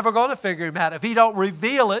out. We're never going to figure Him out. If He don't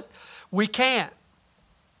reveal it, we can't.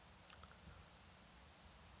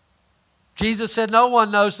 Jesus said no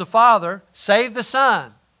one knows the Father save the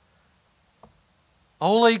Son.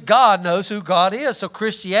 Only God knows who God is. So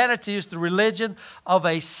Christianity is the religion of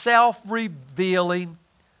a self-revealing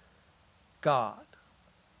God.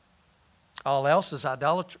 All else is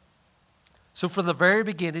idolatry. So from the very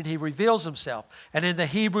beginning, He reveals Himself. And in the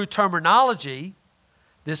Hebrew terminology,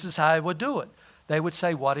 this is how He would do it. They would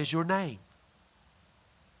say, what is your name?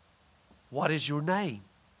 What is your name?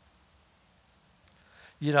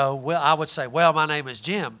 You know, well, I would say, well, my name is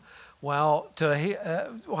Jim. Well,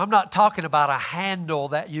 I'm not talking about a handle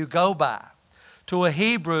that you go by. To a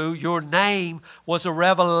Hebrew, your name was a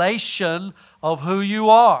revelation of who you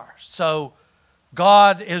are. So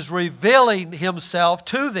God is revealing himself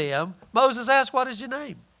to them. Moses asked, what is your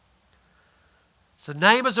name? So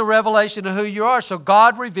name is a revelation of who you are. So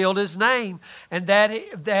God revealed his name, and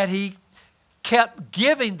that he kept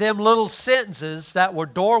giving them little sentences that were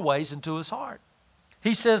doorways into his heart.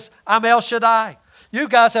 He says, I'm El Shaddai. You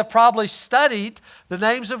guys have probably studied the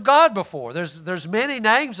names of God before. There's many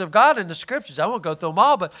names of God in the Scriptures. I won't go through them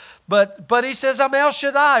all, but he says, I'm El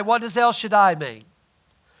Shaddai. What does El Shaddai mean?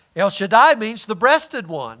 El Shaddai means the breasted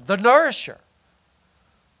one, the nourisher.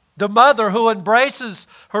 The mother who embraces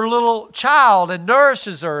her little child and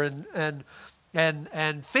nourishes her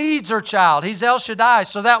and feeds her child. He's El Shaddai.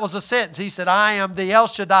 So that was a sentence. He said, I am the El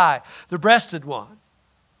Shaddai, the breasted one.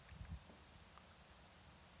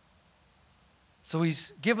 So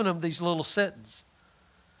he's given them these little sentences.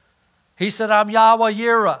 He said, I'm Yahweh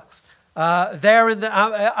Yireh. I'm there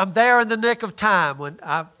in the nick of time. When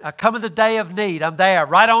I come in the day of need, I'm there,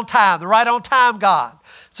 right on time, the right on time God.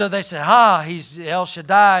 So they said, he's El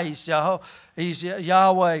Shaddai, he's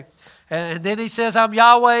Yahweh. And then he says, I'm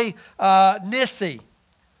Yahweh Nissi,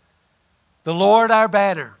 the Lord our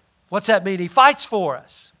banner. What's that mean? He fights for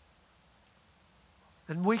us.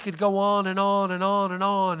 And we could go on and on and on and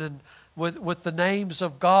on and with the names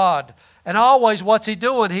of God. And always what's he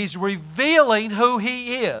doing? He's revealing who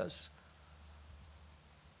he is.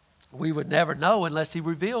 We would never know unless he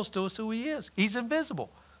reveals to us who he is. He's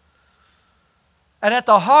invisible. And at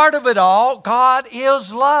the heart of it all, God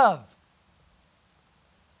is love.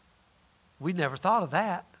 We never thought of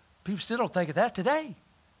that. People still don't think of that today.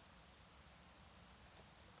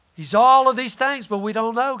 He's all of these things, but we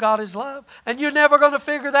don't know God is love. And you're never going to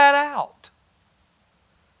figure that out.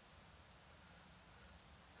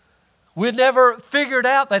 We've never figured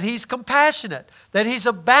out that he's compassionate, that he's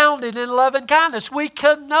abounding in love and kindness. We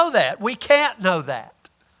couldn't know that. We can't know that.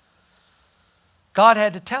 God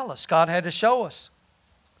had to tell us. God had to show us.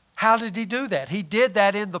 How did he do that? He did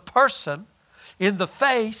that in the person, in the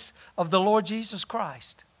face of the Lord Jesus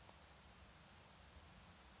Christ.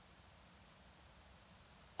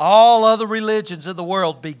 All other religions in the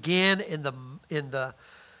world begin in the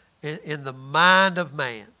mind of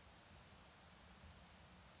man.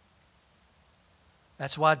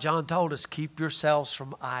 That's why John told us, keep yourselves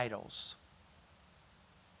from idols.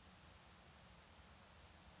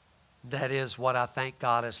 That is what I think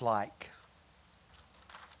God is like.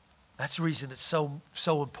 That's the reason it's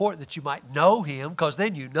so important that you might know him, because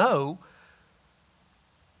then you know.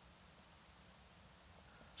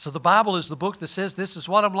 So the Bible is the book that says this is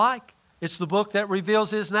what I'm like. It's the book that reveals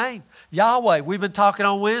his name. Yahweh, we've been talking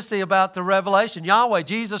on Wednesday about the revelation. Yahweh,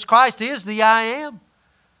 Jesus Christ is the I am.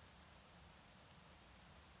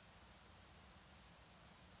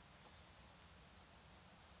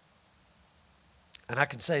 And I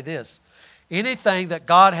can say this, anything that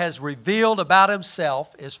God has revealed about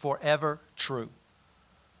himself is forever true.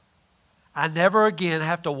 I never again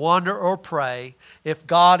have to wonder or pray if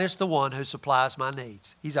God is the one who supplies my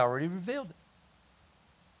needs. He's already revealed it.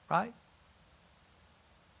 Right?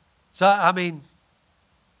 So, I mean,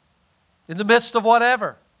 in the midst of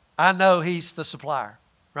whatever, I know he's the supplier.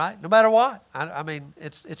 Right? No matter what. I mean,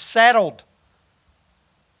 it's settled.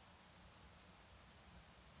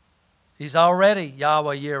 He's already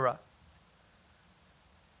Yahweh Yireh.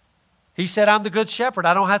 He said, I'm the good shepherd.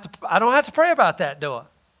 I don't have to pray about that, do I?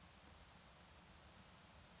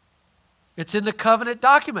 It's in the covenant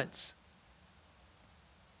documents.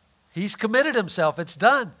 He's committed himself. It's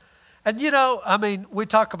done. And we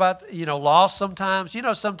talk about, loss sometimes.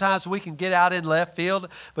 Sometimes we can get out in left field.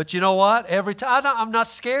 But you know what? Every time, I'm not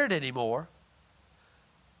scared anymore.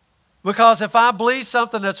 Because if I believe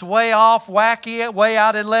something that's way off, wacky, way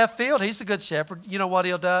out in left field, he's a good shepherd. You know what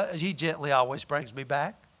he'll do? He gently always brings me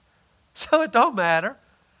back. So it don't matter.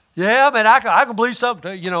 Yeah, I mean, I can believe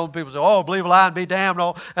something. People say, believe a lie and be damned.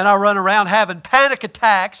 Oh, and I run around having panic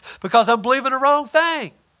attacks because I'm believing the wrong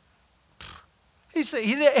thing.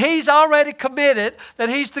 He's already committed that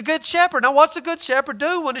he's the good shepherd. Now, what's the good shepherd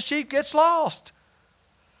do when the sheep gets lost?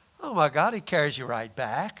 Oh, my God, he carries you right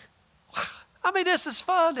back. I mean, this is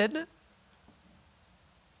fun, isn't it?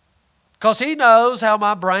 Because he knows how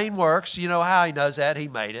my brain works. You know how he knows that? He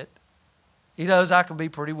made it. He knows I can be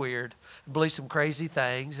pretty weird and believe some crazy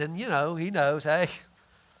things. And, he knows, hey,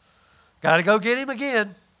 got to go get him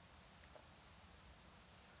again.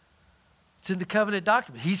 It's in the covenant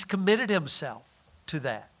document. He's committed himself to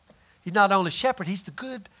that. He's not only shepherd, he's the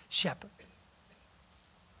good shepherd.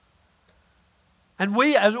 And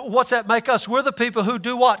what's that make us? We're the people who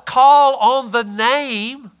do what? Call on the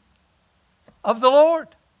name of the Lord.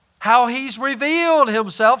 How He's revealed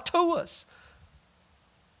Himself to us.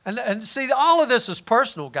 And see, all of this is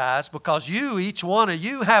personal, guys, because each one of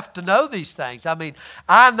you have to know these things. I mean,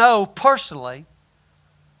 I know personally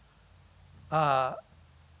Jehovah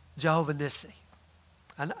Nissi.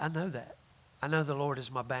 I know that. I know the Lord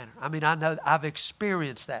is my banner. I mean, I know I've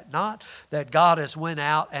experienced that. Not that God has went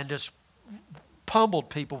out and just pummeled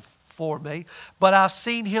people for me, but I've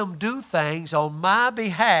seen Him do things on my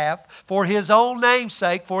behalf for His own name's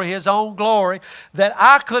sake, for His own glory, that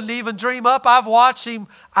I couldn't even dream up. I have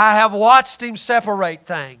watched Him separate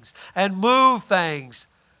things and move things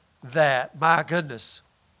that, my goodness,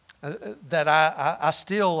 that I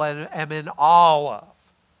still am in awe of.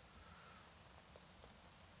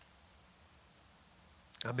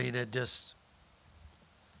 I mean, it's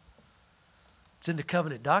in the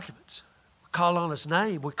covenant documents. Call on His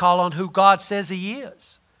name. We call on who God says He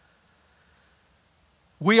is.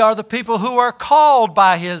 We are the people who are called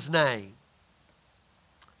by His name.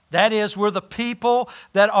 That is, we're the people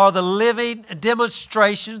that are the living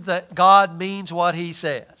demonstrations that God means what He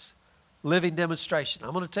says. Living demonstration.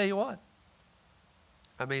 I'm going to tell you what.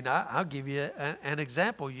 I mean, I'll give you an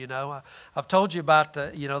example. You know, I've told you about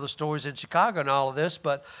the stories in Chicago and all of this,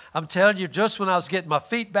 but I'm telling you, just when I was getting my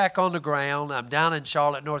feet back on the ground, I'm down in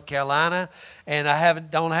Charlotte, North Carolina,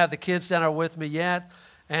 and don't have the kids down there with me yet,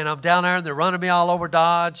 and I'm down there and they're running me all over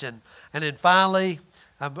Dodge, and then finally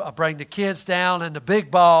I bring the kids down, and the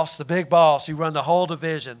big boss who run the whole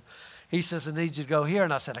division, he says, "I need you to go here,"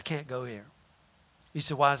 and I said, "I can't go here." He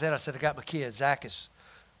said, "Why is that?" I said, "I got my kids. Zach is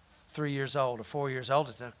 3 years old or 4 years old,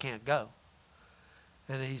 and I can't go."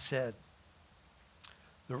 And he said,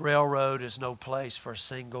 "The railroad is no place for a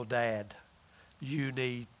single dad. You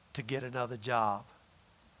need to get another job."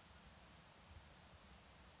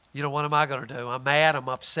 You know, what am I going to do? I'm mad. I'm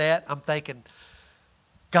upset. I'm thinking,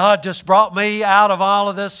 God just brought me out of all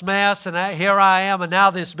of this mess, and here I am, and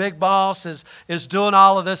now this big boss is doing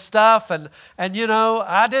all of this stuff. And you know,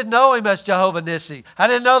 I didn't know Him as Jehovah Nissi. I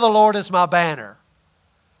didn't know the Lord is my banner.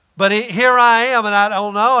 But here I am, and I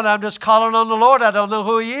don't know, and I'm just calling on the Lord. I don't know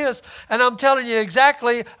who He is. And I'm telling you,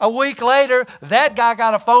 exactly a week later, that guy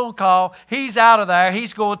got a phone call. He's out of there.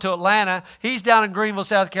 He's going to Atlanta. He's down in Greenville,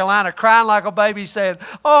 South Carolina, crying like a baby, saying,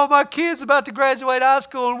 "Oh, my kid's about to graduate high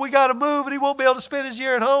school, and we got to move, and he won't be able to spend his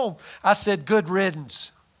year at home." I said, "Good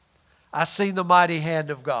riddance." I seen the mighty hand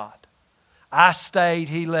of God. I stayed.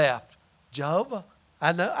 He left. Jehovah.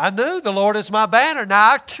 I knew the Lord is my banner.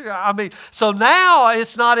 Now, so now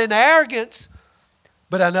it's not in arrogance,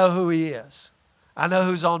 but I know who He is. I know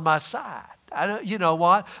who's on my side. You know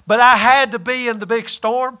what? But I had to be in the big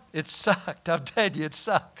storm. It sucked. I'm telling you, it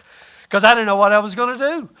sucked. Because I didn't know what I was going to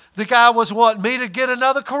do. The guy was wanting me to get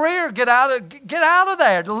another career, get out of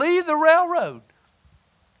there, to leave the railroad.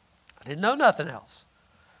 I didn't know nothing else.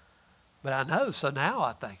 But I know. So now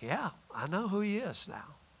I think, yeah, I know who He is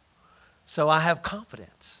now. So I have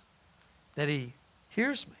confidence that He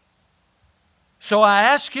hears me. So I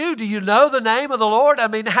ask you, do you know the name of the Lord? I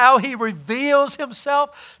mean, how He reveals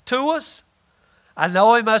Himself to us? I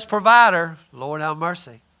know Him as provider. Lord, have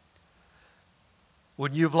mercy.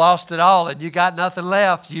 When you've lost it all and you got nothing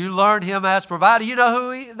left, you learn Him as provider. You know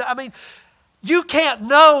who you can't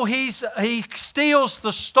know He steals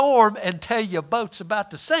the storm until your boat's about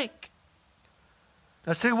to sink.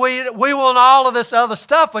 Now see, we want all of this other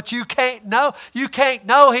stuff, but you can't know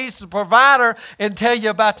He's the provider until you're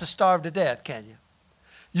about to starve to death, can you?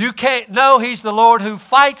 You can't know He's the Lord who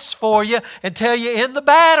fights for you until you're in the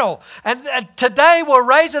battle. And today we're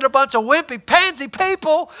raising a bunch of wimpy, pansy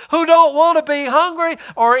people who don't want to be hungry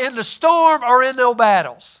or in the storm or in no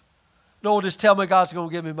battles. No, just tell me God's going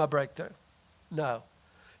to give me my breakthrough. No.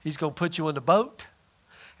 He's going to put you in the boat,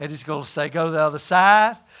 and He's going to say, go to the other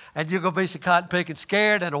side. And you're going to be some cotton picking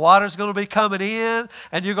scared, and the water's going to be coming in,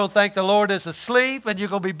 and you're going to think the Lord is asleep, and you're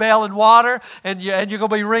going to be bailing water, and you're going to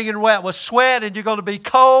be wringing wet with sweat, and you're going to be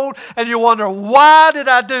cold, and you wonder, why did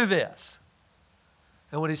I do this?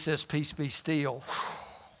 And when He says, peace be still,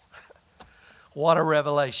 what a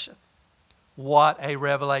revelation. What a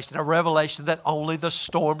revelation. A revelation that only the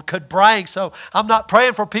storm could bring. So I'm not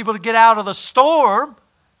praying for people to get out of the storm.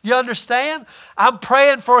 You understand? I'm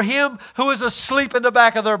praying for him who is asleep in the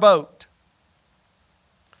back of their boat.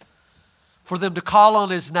 For them to call on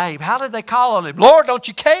His name. How did they call on Him? Lord, don't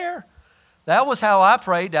you care? That was how I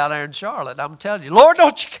prayed down there in Charlotte. I'm telling you, Lord,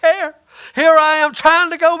 don't you care? Here I am trying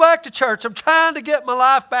to go back to church. I'm trying to get my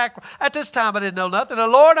life back. At this time, I didn't know nothing.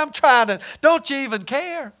 And Lord, I'm trying to. Don't you even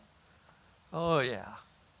care? Oh, yeah.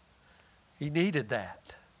 He needed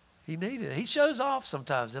that. He needed it. He shows off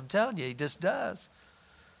sometimes. I'm telling you, he just does.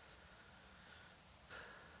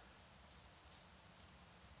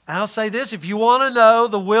 And I'll say this, if you want to know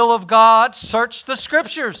the will of God, search the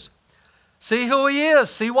Scriptures. See who He is.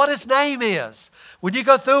 See what His name is. When you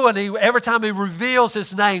go through and every time He reveals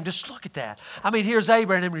His name, just look at that. I mean, here's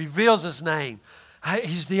Abraham and He reveals His name.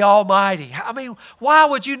 He's the Almighty. I mean, why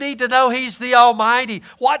would you need to know He's the Almighty?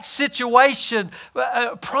 What situation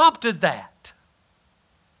prompted that?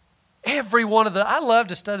 Every one of I love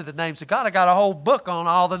to study the names of God. I got a whole book on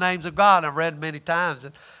all the names of God. I've read many times.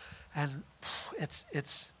 And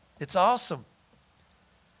it's awesome.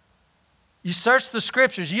 You search the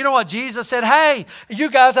Scriptures. You know what Jesus said? Hey, you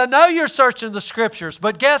guys, I know you're searching the Scriptures,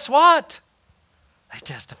 but guess what? They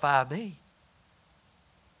testify of me.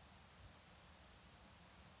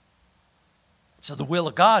 So the will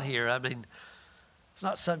of God here, I mean, it's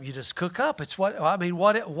not something you just cook up. It's what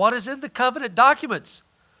is in the covenant documents?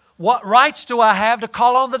 What rights do I have to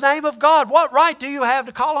call on the name of God? What right do you have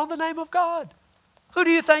to call on the name of God? Who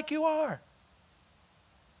do you think you are?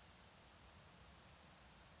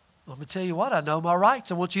 Let me tell you what, I know my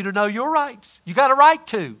rights. I want you to know your rights. You got a right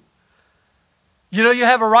to. You know you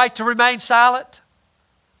have a right to remain silent?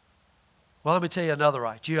 Well, let me tell you another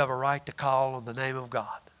right. You have a right to call on the name of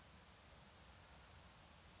God.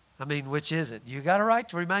 I mean, which is it? You got a right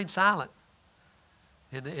to remain silent.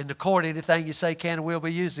 In the court, anything you say can and will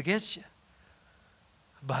be used against you.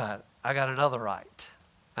 But I got another right.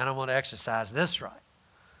 And I want to exercise this right.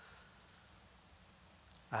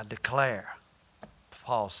 I declare,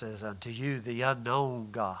 Paul says, unto you the unknown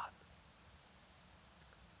God.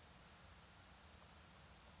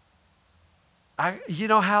 You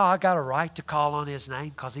know how I got a right to call on His name?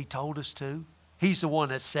 Because He told us to. He's the one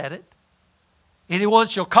that said it. Anyone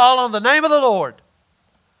shall call on the name of the Lord,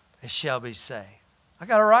 it shall be saved. I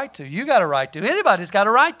got a right to. You got a right to. Anybody's got a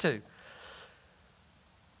right to.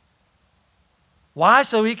 Why?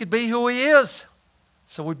 So He could be who He is.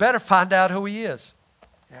 So we better find out who He is.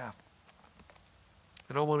 Yeah.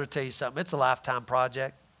 And I want to tell you something. It's a lifetime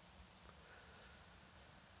project.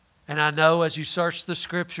 And I know as you search the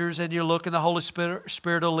Scriptures and you look, and the Holy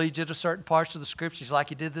Spirit will lead you to certain parts of the Scriptures like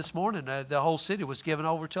He did this morning. The whole city was given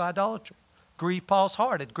over to idolatry. Grieved Paul's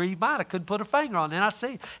heart. It grieved mine. I couldn't put a finger on it. And I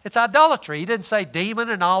see it's idolatry. He didn't say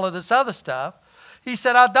demon and all of this other stuff. He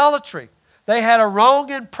said idolatry. They had a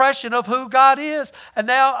wrong impression of who God is. And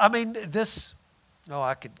now, I mean,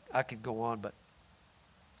 I could go on, but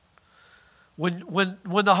when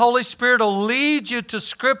the Holy Spirit will lead you to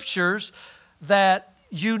Scriptures that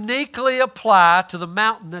uniquely apply to the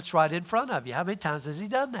mountain that's right in front of you. How many times has He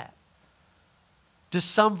done that?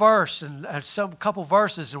 Just some verse and some couple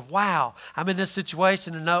verses, and wow, I'm in this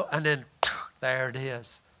situation, and then there it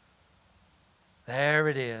is. There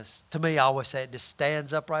it is. To me, I always say it just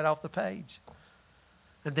stands up right off the page.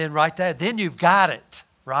 And then right there, then you've got it,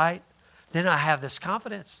 right? Then I have this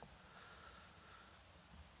confidence.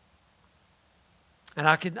 And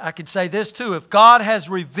I can say this too. If God has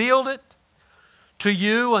revealed it to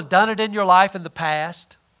you and done it in your life in the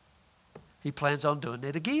past, He plans on doing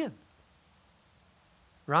it again.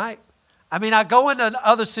 Right? I mean, I go into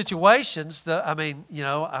other situations. Again,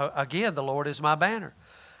 the Lord is my banner.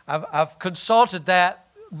 I've consulted that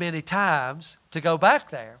many times to go back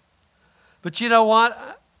there. But you know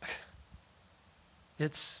what?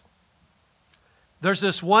 There's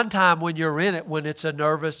this one time when you're in it, when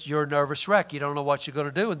you're a nervous wreck. You don't know what you're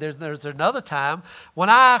going to do. And there's another time when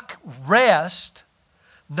I rest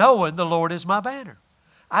knowing the Lord is my banner.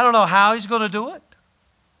 I don't know how He's going to do it.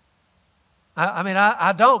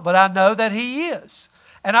 I don't, but I know that He is.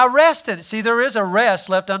 And I rest in it. See, there is a rest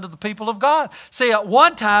left unto the people of God. See, at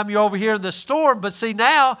one time you're over here in the storm, but see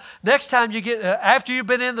now, next time you get, after you've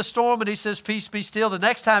been in the storm and He says, peace, be still, the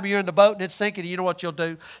next time you're in the boat and it's sinking, you know what you'll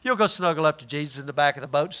do? You'll go snuggle up to Jesus in the back of the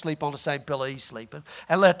boat and sleep on the same pillow He's sleeping,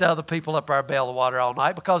 and let the other people up there bail the water all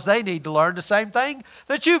night, because they need to learn the same thing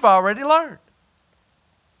that you've already learned.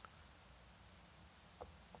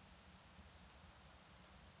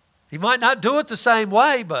 He might not do it the same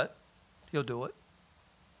way, but He'll do it.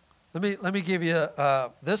 Let me give you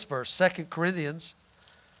this verse, 2 Corinthians.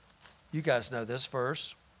 You guys know this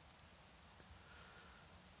verse.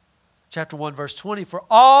 Chapter 1, verse 20. For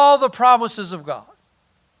all the promises of God,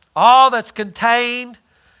 all that's contained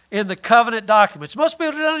in the covenant documents. Most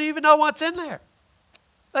people don't even know what's in there.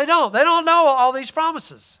 They don't. They don't know all these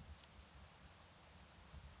promises.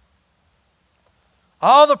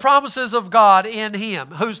 All the promises of God in Him.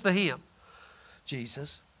 Who's the Him?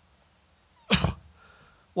 Jesus.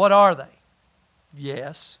 What are they?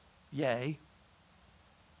 Yes, yea.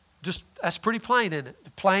 Just, that's pretty plain, isn't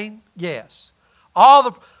it? Plain, yes.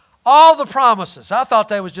 All All the promises. I thought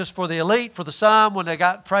they was just for the elite, for the some, when they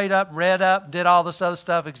got prayed up and read up and did all this other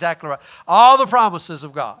stuff exactly right. All the promises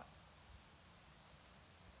of God.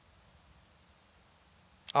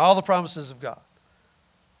 All the promises of God.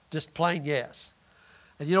 Just plain yes.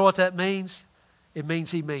 And you know what that means? It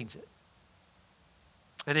means He means it.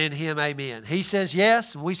 And in Him, amen. He says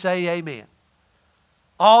yes, and we say amen.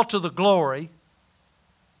 All to the glory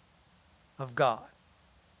of God.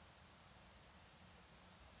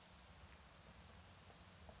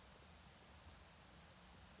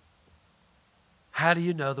 How do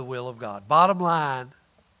you know the will of God? Bottom line,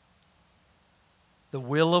 the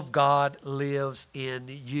will of God lives in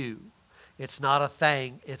you. It's not a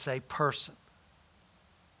thing, it's a person.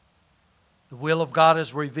 The will of God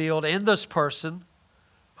is revealed in this person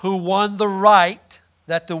who won the right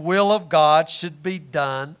that the will of God should be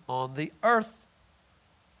done on the earth.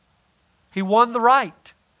 He won the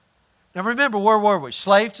right. Now remember, where were we?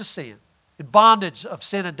 Slave to sin, in bondage of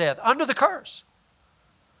sin and death, under the curse.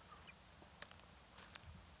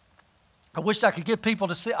 I wish I could get people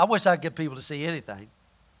to see. I wish I could get people to see anything.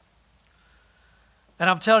 And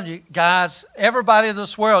I'm telling you, guys, everybody in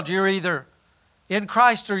this world, you're either in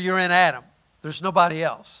Christ or you're in Adam. There's nobody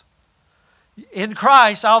else. In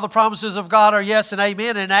Christ, all the promises of God are yes and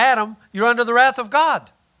amen. In Adam, you're under the wrath of God.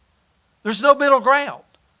 There's no middle ground.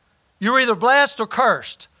 You're either blessed or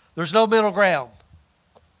cursed. There's no middle ground.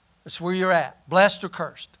 That's where you're at, blessed or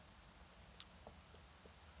cursed.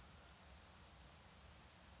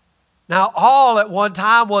 Now, all at one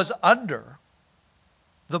time was under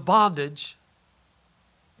the bondage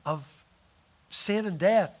of sin and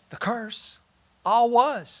death, the curse. All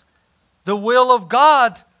was. The will of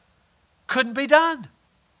God couldn't be done.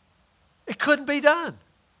 It couldn't be done.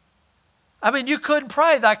 I mean, you couldn't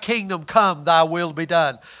pray, thy kingdom come, thy will be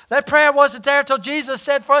done. That prayer wasn't there until Jesus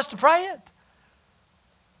said for us to pray it. It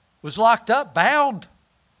was locked up, bound.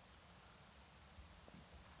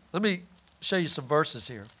 Let me show you some verses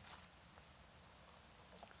here.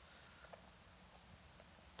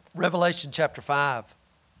 Revelation chapter 5.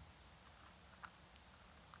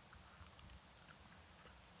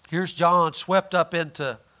 Here's John swept up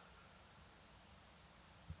into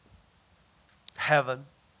heaven.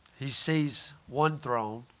 He sees one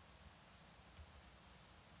throne.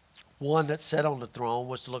 One that sat on the throne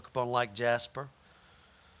was to look upon like jasper.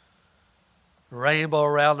 A rainbow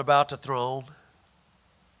around about the throne.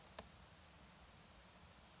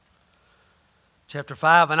 Chapter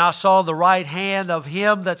 5, and I saw in the right hand of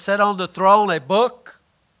him that sat on the throne a book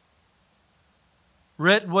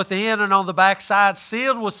written within and on the backside,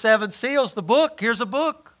 sealed with 7 seals. The book, here's a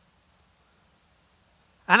book.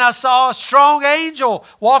 And I saw a strong angel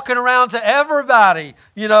walking around to everybody,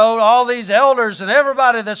 all these elders and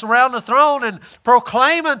everybody that's around the throne, and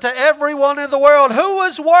proclaiming to everyone in the world, who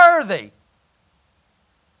is worthy?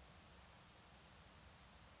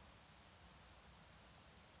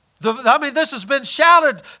 This has been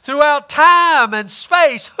shouted throughout time and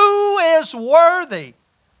space. Who is worthy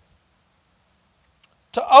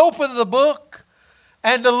to open the book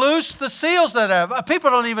and to loose the seals that are?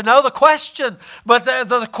 People don't even know the question, but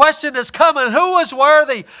the question is coming. Who is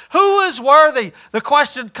worthy? Who is worthy? The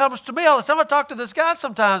question comes to me all the time. I talk to this guy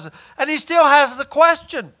sometimes, and he still has the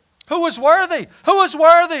question. Who is worthy? Who is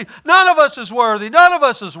worthy? None of us is worthy. None of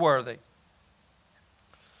us is worthy.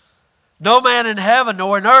 No man in heaven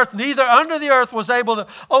nor in earth, neither under the earth, was able to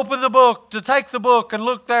open the book, to take the book and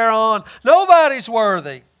look thereon. Nobody's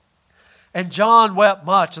worthy. And John wept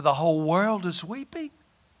much, and the whole world is weeping.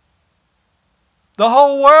 The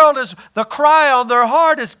whole world is, the cry on their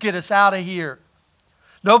heart is, get us out of here.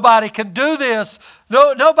 Nobody can do this.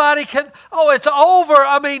 Nobody can, it's over.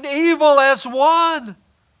 Evil has won.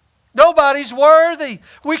 Nobody's worthy.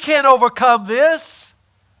 We can't overcome this.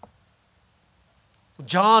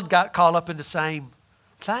 John got caught up in the same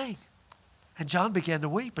thing. And John began to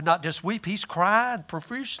weep. And not just weep, he's crying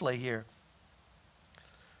profusely here.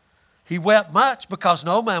 He wept much because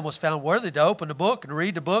no man was found worthy to open the book and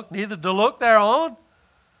read the book, neither to look thereon.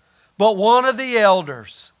 But one of the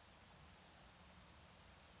elders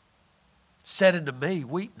said unto me,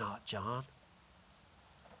 weep not, John.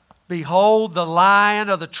 Behold, the Lion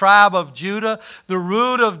of the tribe of Judah, the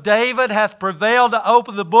Root of David, hath prevailed to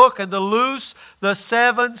open the book and to loose the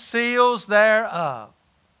 7 seals thereof.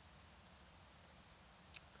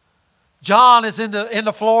 John is in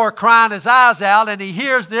the floor crying his eyes out, and he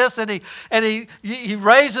hears this, and he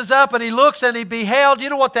raises up and he looks and he beheld. You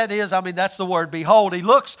know what that is? That's the word, behold. He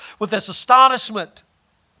looks with this astonishment,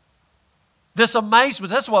 this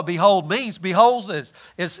amazement. That's what behold means. Behold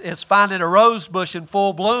is finding a rose bush in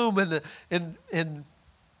full bloom in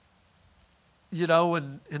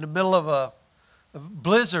in the middle of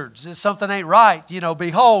blizzards, something ain't right.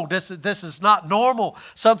 Behold, this is not normal.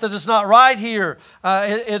 Something is not right here.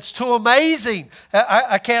 It's too amazing.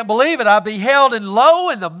 I can't believe it. I beheld, and lo,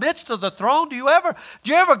 in the midst of the throne. Do you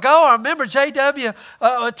ever go? I remember J.W.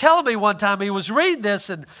 Telling me one time he was reading this,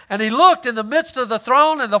 and he looked in the midst of the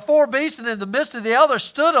throne, and the four beasts, and in the midst of the elders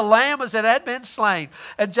stood a lamb as it had been slain.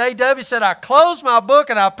 And J.W. said, I closed my book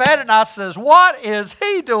and I patted, and I says, what is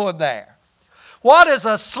he doing there? What is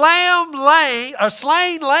a slain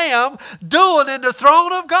lamb doing in the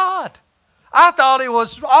throne of God? I thought he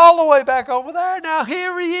was all the way back over there. Now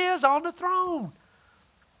here he is on the throne.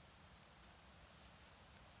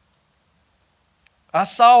 I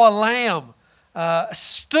saw a lamb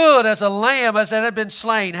stood as a lamb as it had been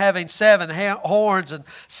slain, having 7 horns and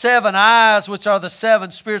 7 eyes, which are the 7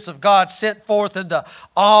 spirits of God sent forth into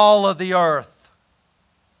all of the earth.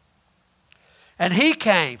 And he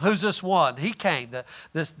came. Who's this one? He came.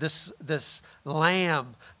 This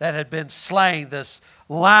lamb that had been slain, this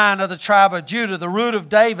Lion of the tribe of Judah, the Root of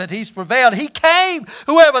David. He's prevailed. He came.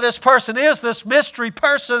 Whoever this person is, this mystery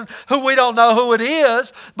person who we don't know who it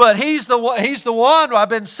is, but he's the one I've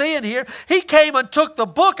been seeing here. He came and took the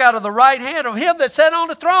book out of the right hand of him that sat on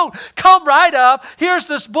the throne. Come right up. Here's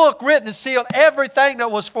this book written and sealed. Everything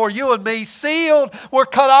that was for you and me sealed. We're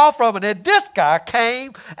cut off from it. And this guy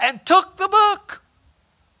came and took the book.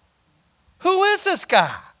 Who is this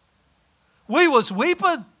guy? We was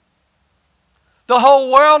weeping. The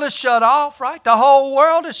whole world is shut off, right? The whole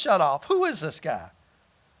world is shut off. Who is this guy?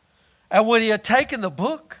 And when he had taken the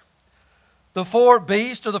book, the 4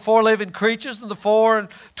 beasts, or the 4 living creatures, and the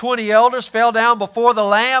 24 elders fell down before the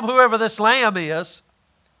Lamb, whoever this Lamb is,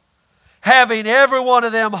 having every one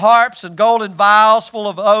of them harps and golden vials full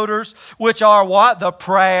of odors, which are what? The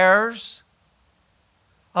prayers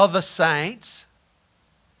of the saints.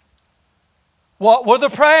 What were the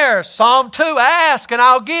prayers? Psalm 2, ask and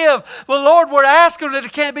I'll give. Well, Lord, we're asking that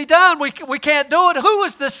it can't be done. We can't do it. Who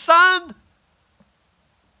is the Son?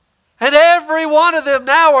 And every one of them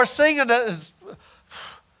now are singing. They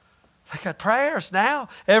got prayers now.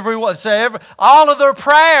 All of their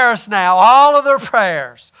prayers now, all of their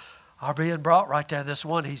prayers are being brought right there. This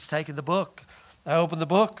one, he's taking the book. They opened the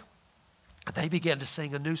book. And they began to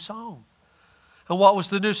sing a new song. And what was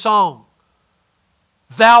the new song?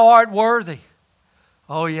 Thou art worthy.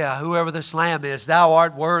 Oh yeah, whoever this Lamb is, thou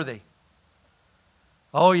art worthy.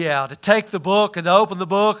 Oh yeah, to take the book and to open the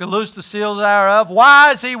book and loose the seals thereof.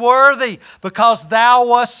 Why is he worthy? Because thou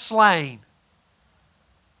wast slain.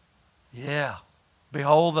 Yeah.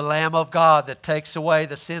 Behold the Lamb of God that takes away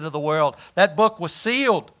the sin of the world. That book was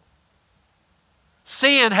sealed.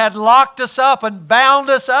 Sin had locked us up and bound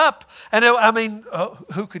us up. And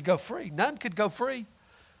who could go free? None could go free.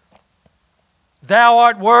 Thou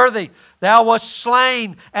art worthy. Thou wast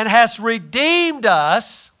slain and hast redeemed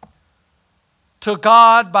us to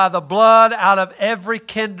God by the blood out of every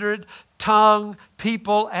kindred, tongue,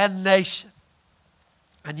 people, and nation.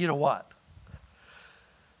 And you know what?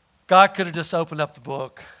 God could have just opened up the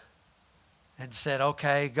book and said,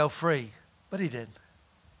 okay, go free. But he didn't.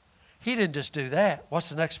 He didn't just do that. What's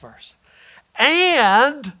the next verse?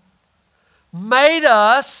 And made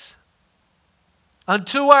us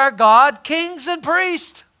unto our God kings and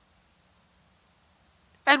priests.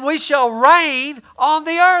 And we shall reign on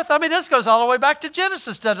the earth. This goes all the way back to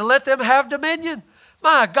Genesis, to let them have dominion.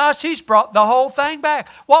 My gosh, he's brought the whole thing back.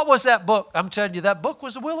 What was that book? I'm telling you, that book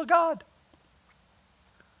was the will of God.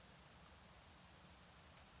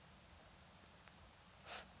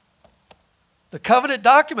 The covenant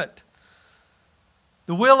document.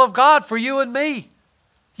 The will of God for you and me.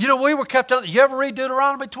 We were kept on. You ever read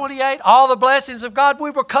Deuteronomy 28? All the blessings of God, we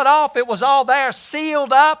were cut off. It was all there,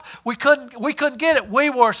 sealed up. We couldn't get it. We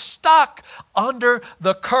were stuck under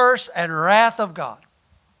the curse and wrath of God.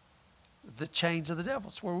 The chains of the devil.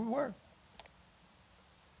 That's where we were.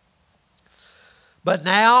 But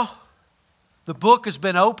now, the book has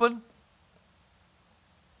been opened.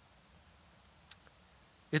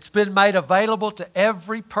 It's been made available to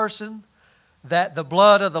every person that the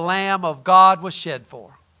blood of the Lamb of God was shed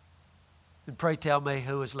for. And pray tell me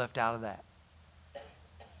who is left out of that.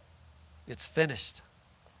 It's finished.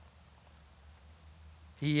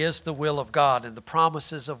 He is the will of God, and the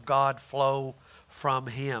promises of God flow from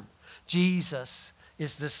him. Jesus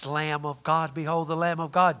is this Lamb of God. Behold the Lamb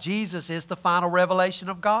of God. Jesus is the final revelation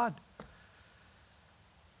of God.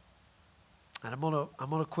 And I'm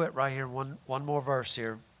gonna quit right here. One more verse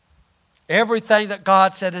here. Everything that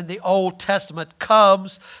God said in the Old Testament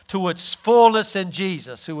comes to its fullness in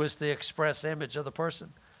Jesus, who is the express image of the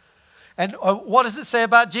person. And what does it say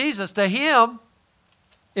about Jesus? To him,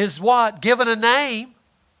 is what? Given a name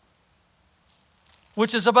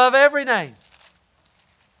which is above every name.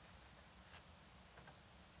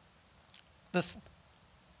 Listen.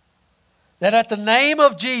 That at the name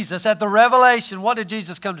of Jesus, at the revelation, what did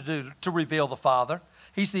Jesus come to do? To reveal the Father.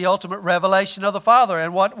 He's the ultimate revelation of the Father.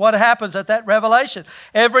 And what happens at that revelation?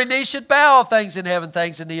 Every knee should bow of things in heaven,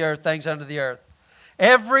 things in the earth, things under the earth.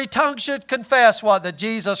 Every tongue should confess what? That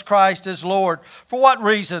Jesus Christ is Lord. For what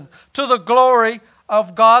reason? To the glory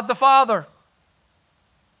of God the Father.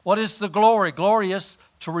 What is the glory? Glory is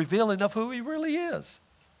to revealing of who He really is.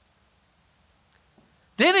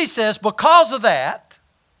 Then He says, because of that,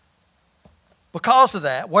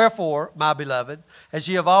 wherefore, my beloved, as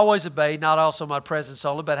ye have always obeyed, not also my presence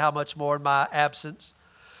only, but how much more in my absence,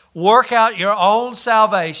 work out your own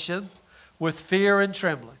salvation with fear and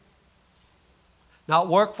trembling. Not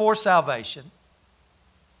work for salvation.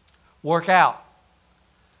 Work out.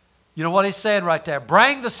 You know what he's saying right there?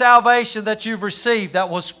 Bring the salvation that you've received that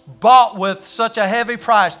was bought with such a heavy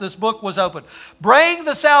price. This book was opened. Bring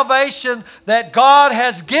the salvation that God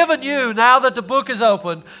has given you now that the book is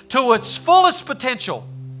open to its fullest potential.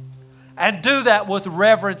 And do that with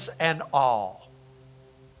reverence and awe.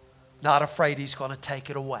 Not afraid He's going to take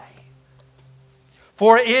it away.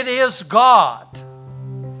 For it is God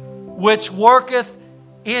which worketh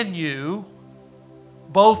in you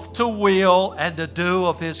both to will and to do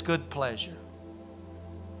of His good pleasure.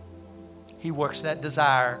 He works that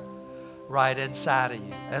desire right inside of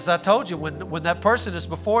you. As I told you, when that person is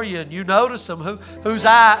before you and you notice them,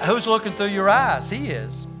 who's looking through your eyes? He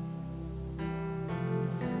is.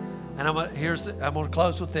 And I'm going to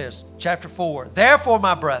close with this. Chapter 4. Therefore,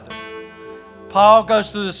 my brethren. Paul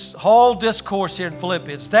goes through this whole discourse here in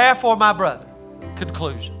Philippians. Therefore, my brethren.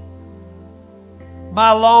 Conclusion.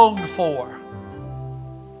 My longed for,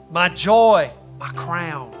 my joy, my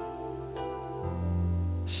crown.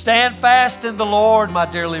 Stand fast in the Lord, my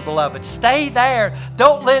dearly beloved. Stay there.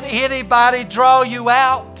 Don't let anybody draw you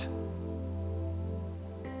out.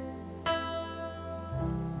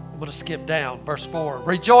 I'm going to skip down. Verse 4.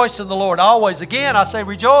 Rejoice in the Lord always. Again, I say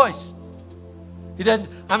rejoice.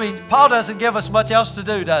 Paul doesn't give us much else to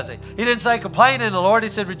do, does he? He didn't say complain in the Lord. He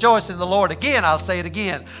said rejoice in the Lord. Again, I'll say it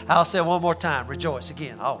again. I'll say it one more time. Rejoice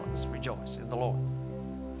again. Always rejoice in the Lord.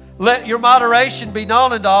 Let your moderation be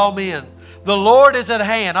known unto all men. The Lord is at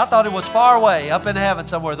hand. I thought He was far away, up in heaven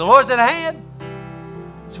somewhere. The Lord's at hand.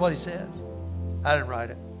 That's what He says. I didn't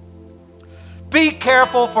write it. Be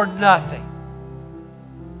careful for nothing.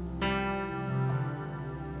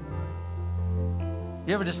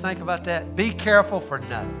 You ever just think about that? Be careful for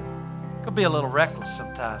nothing. Could be a little reckless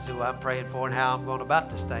sometimes, who I'm praying for and how I'm going about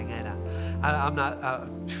this thing, ain't I? I'm not.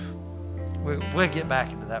 We'll get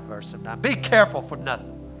back into that verse sometime. Be careful for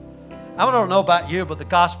nothing. I don't know about you, but the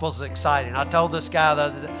gospel's exciting. I told this guy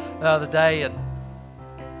the other day, and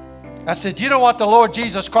I said, "Do you know what the Lord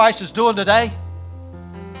Jesus Christ is doing today?"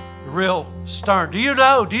 Real stern. Do you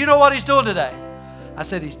know? Do you know what He's doing today? I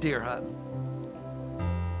said, He's deer hunting.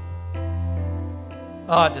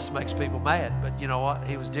 Oh, it just makes people mad. But you know what?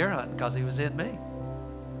 He was deer hunting because He was in me.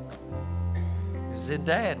 He was in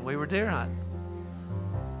Dad, and we were deer hunting.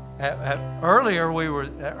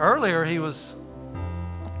 Earlier He was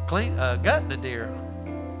gutting a deer.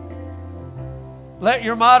 Let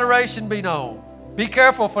your moderation be known. Be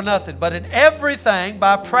careful for nothing, but in everything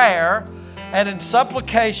by prayer and in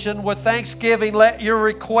supplication with thanksgiving let your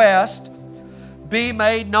request be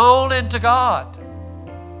made known unto God.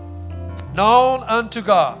 Known unto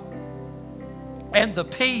God. And the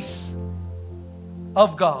peace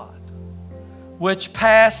of God, which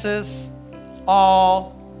passes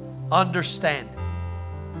all understanding,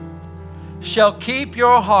 shall keep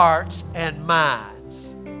your hearts and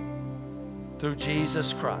minds through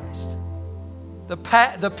Jesus Christ.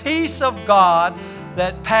 The peace of God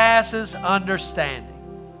that passes understanding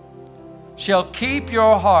shall keep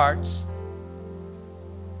your hearts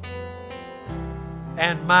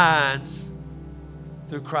and minds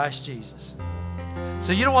through Christ Jesus.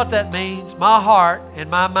 So you know what that means? My heart and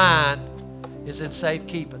my mind is in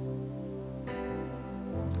safekeeping.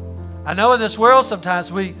 I know in this world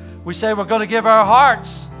sometimes we say we're going to give our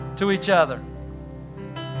hearts to each other.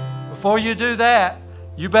 Before you do that,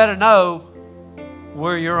 you better know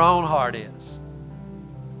where your own heart is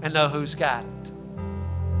and know who's got it.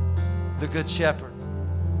 The Good Shepherd,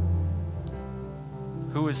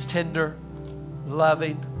 who is tender,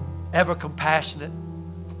 loving, ever compassionate,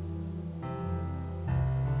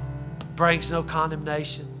 brings no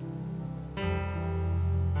condemnation.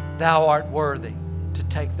 Thou art worthy to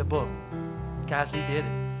take the book. Guys, He did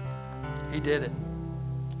it. He did it.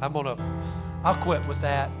 I'll quit with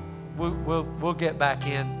that. we'll get back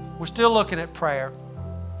in. We're still looking at prayer.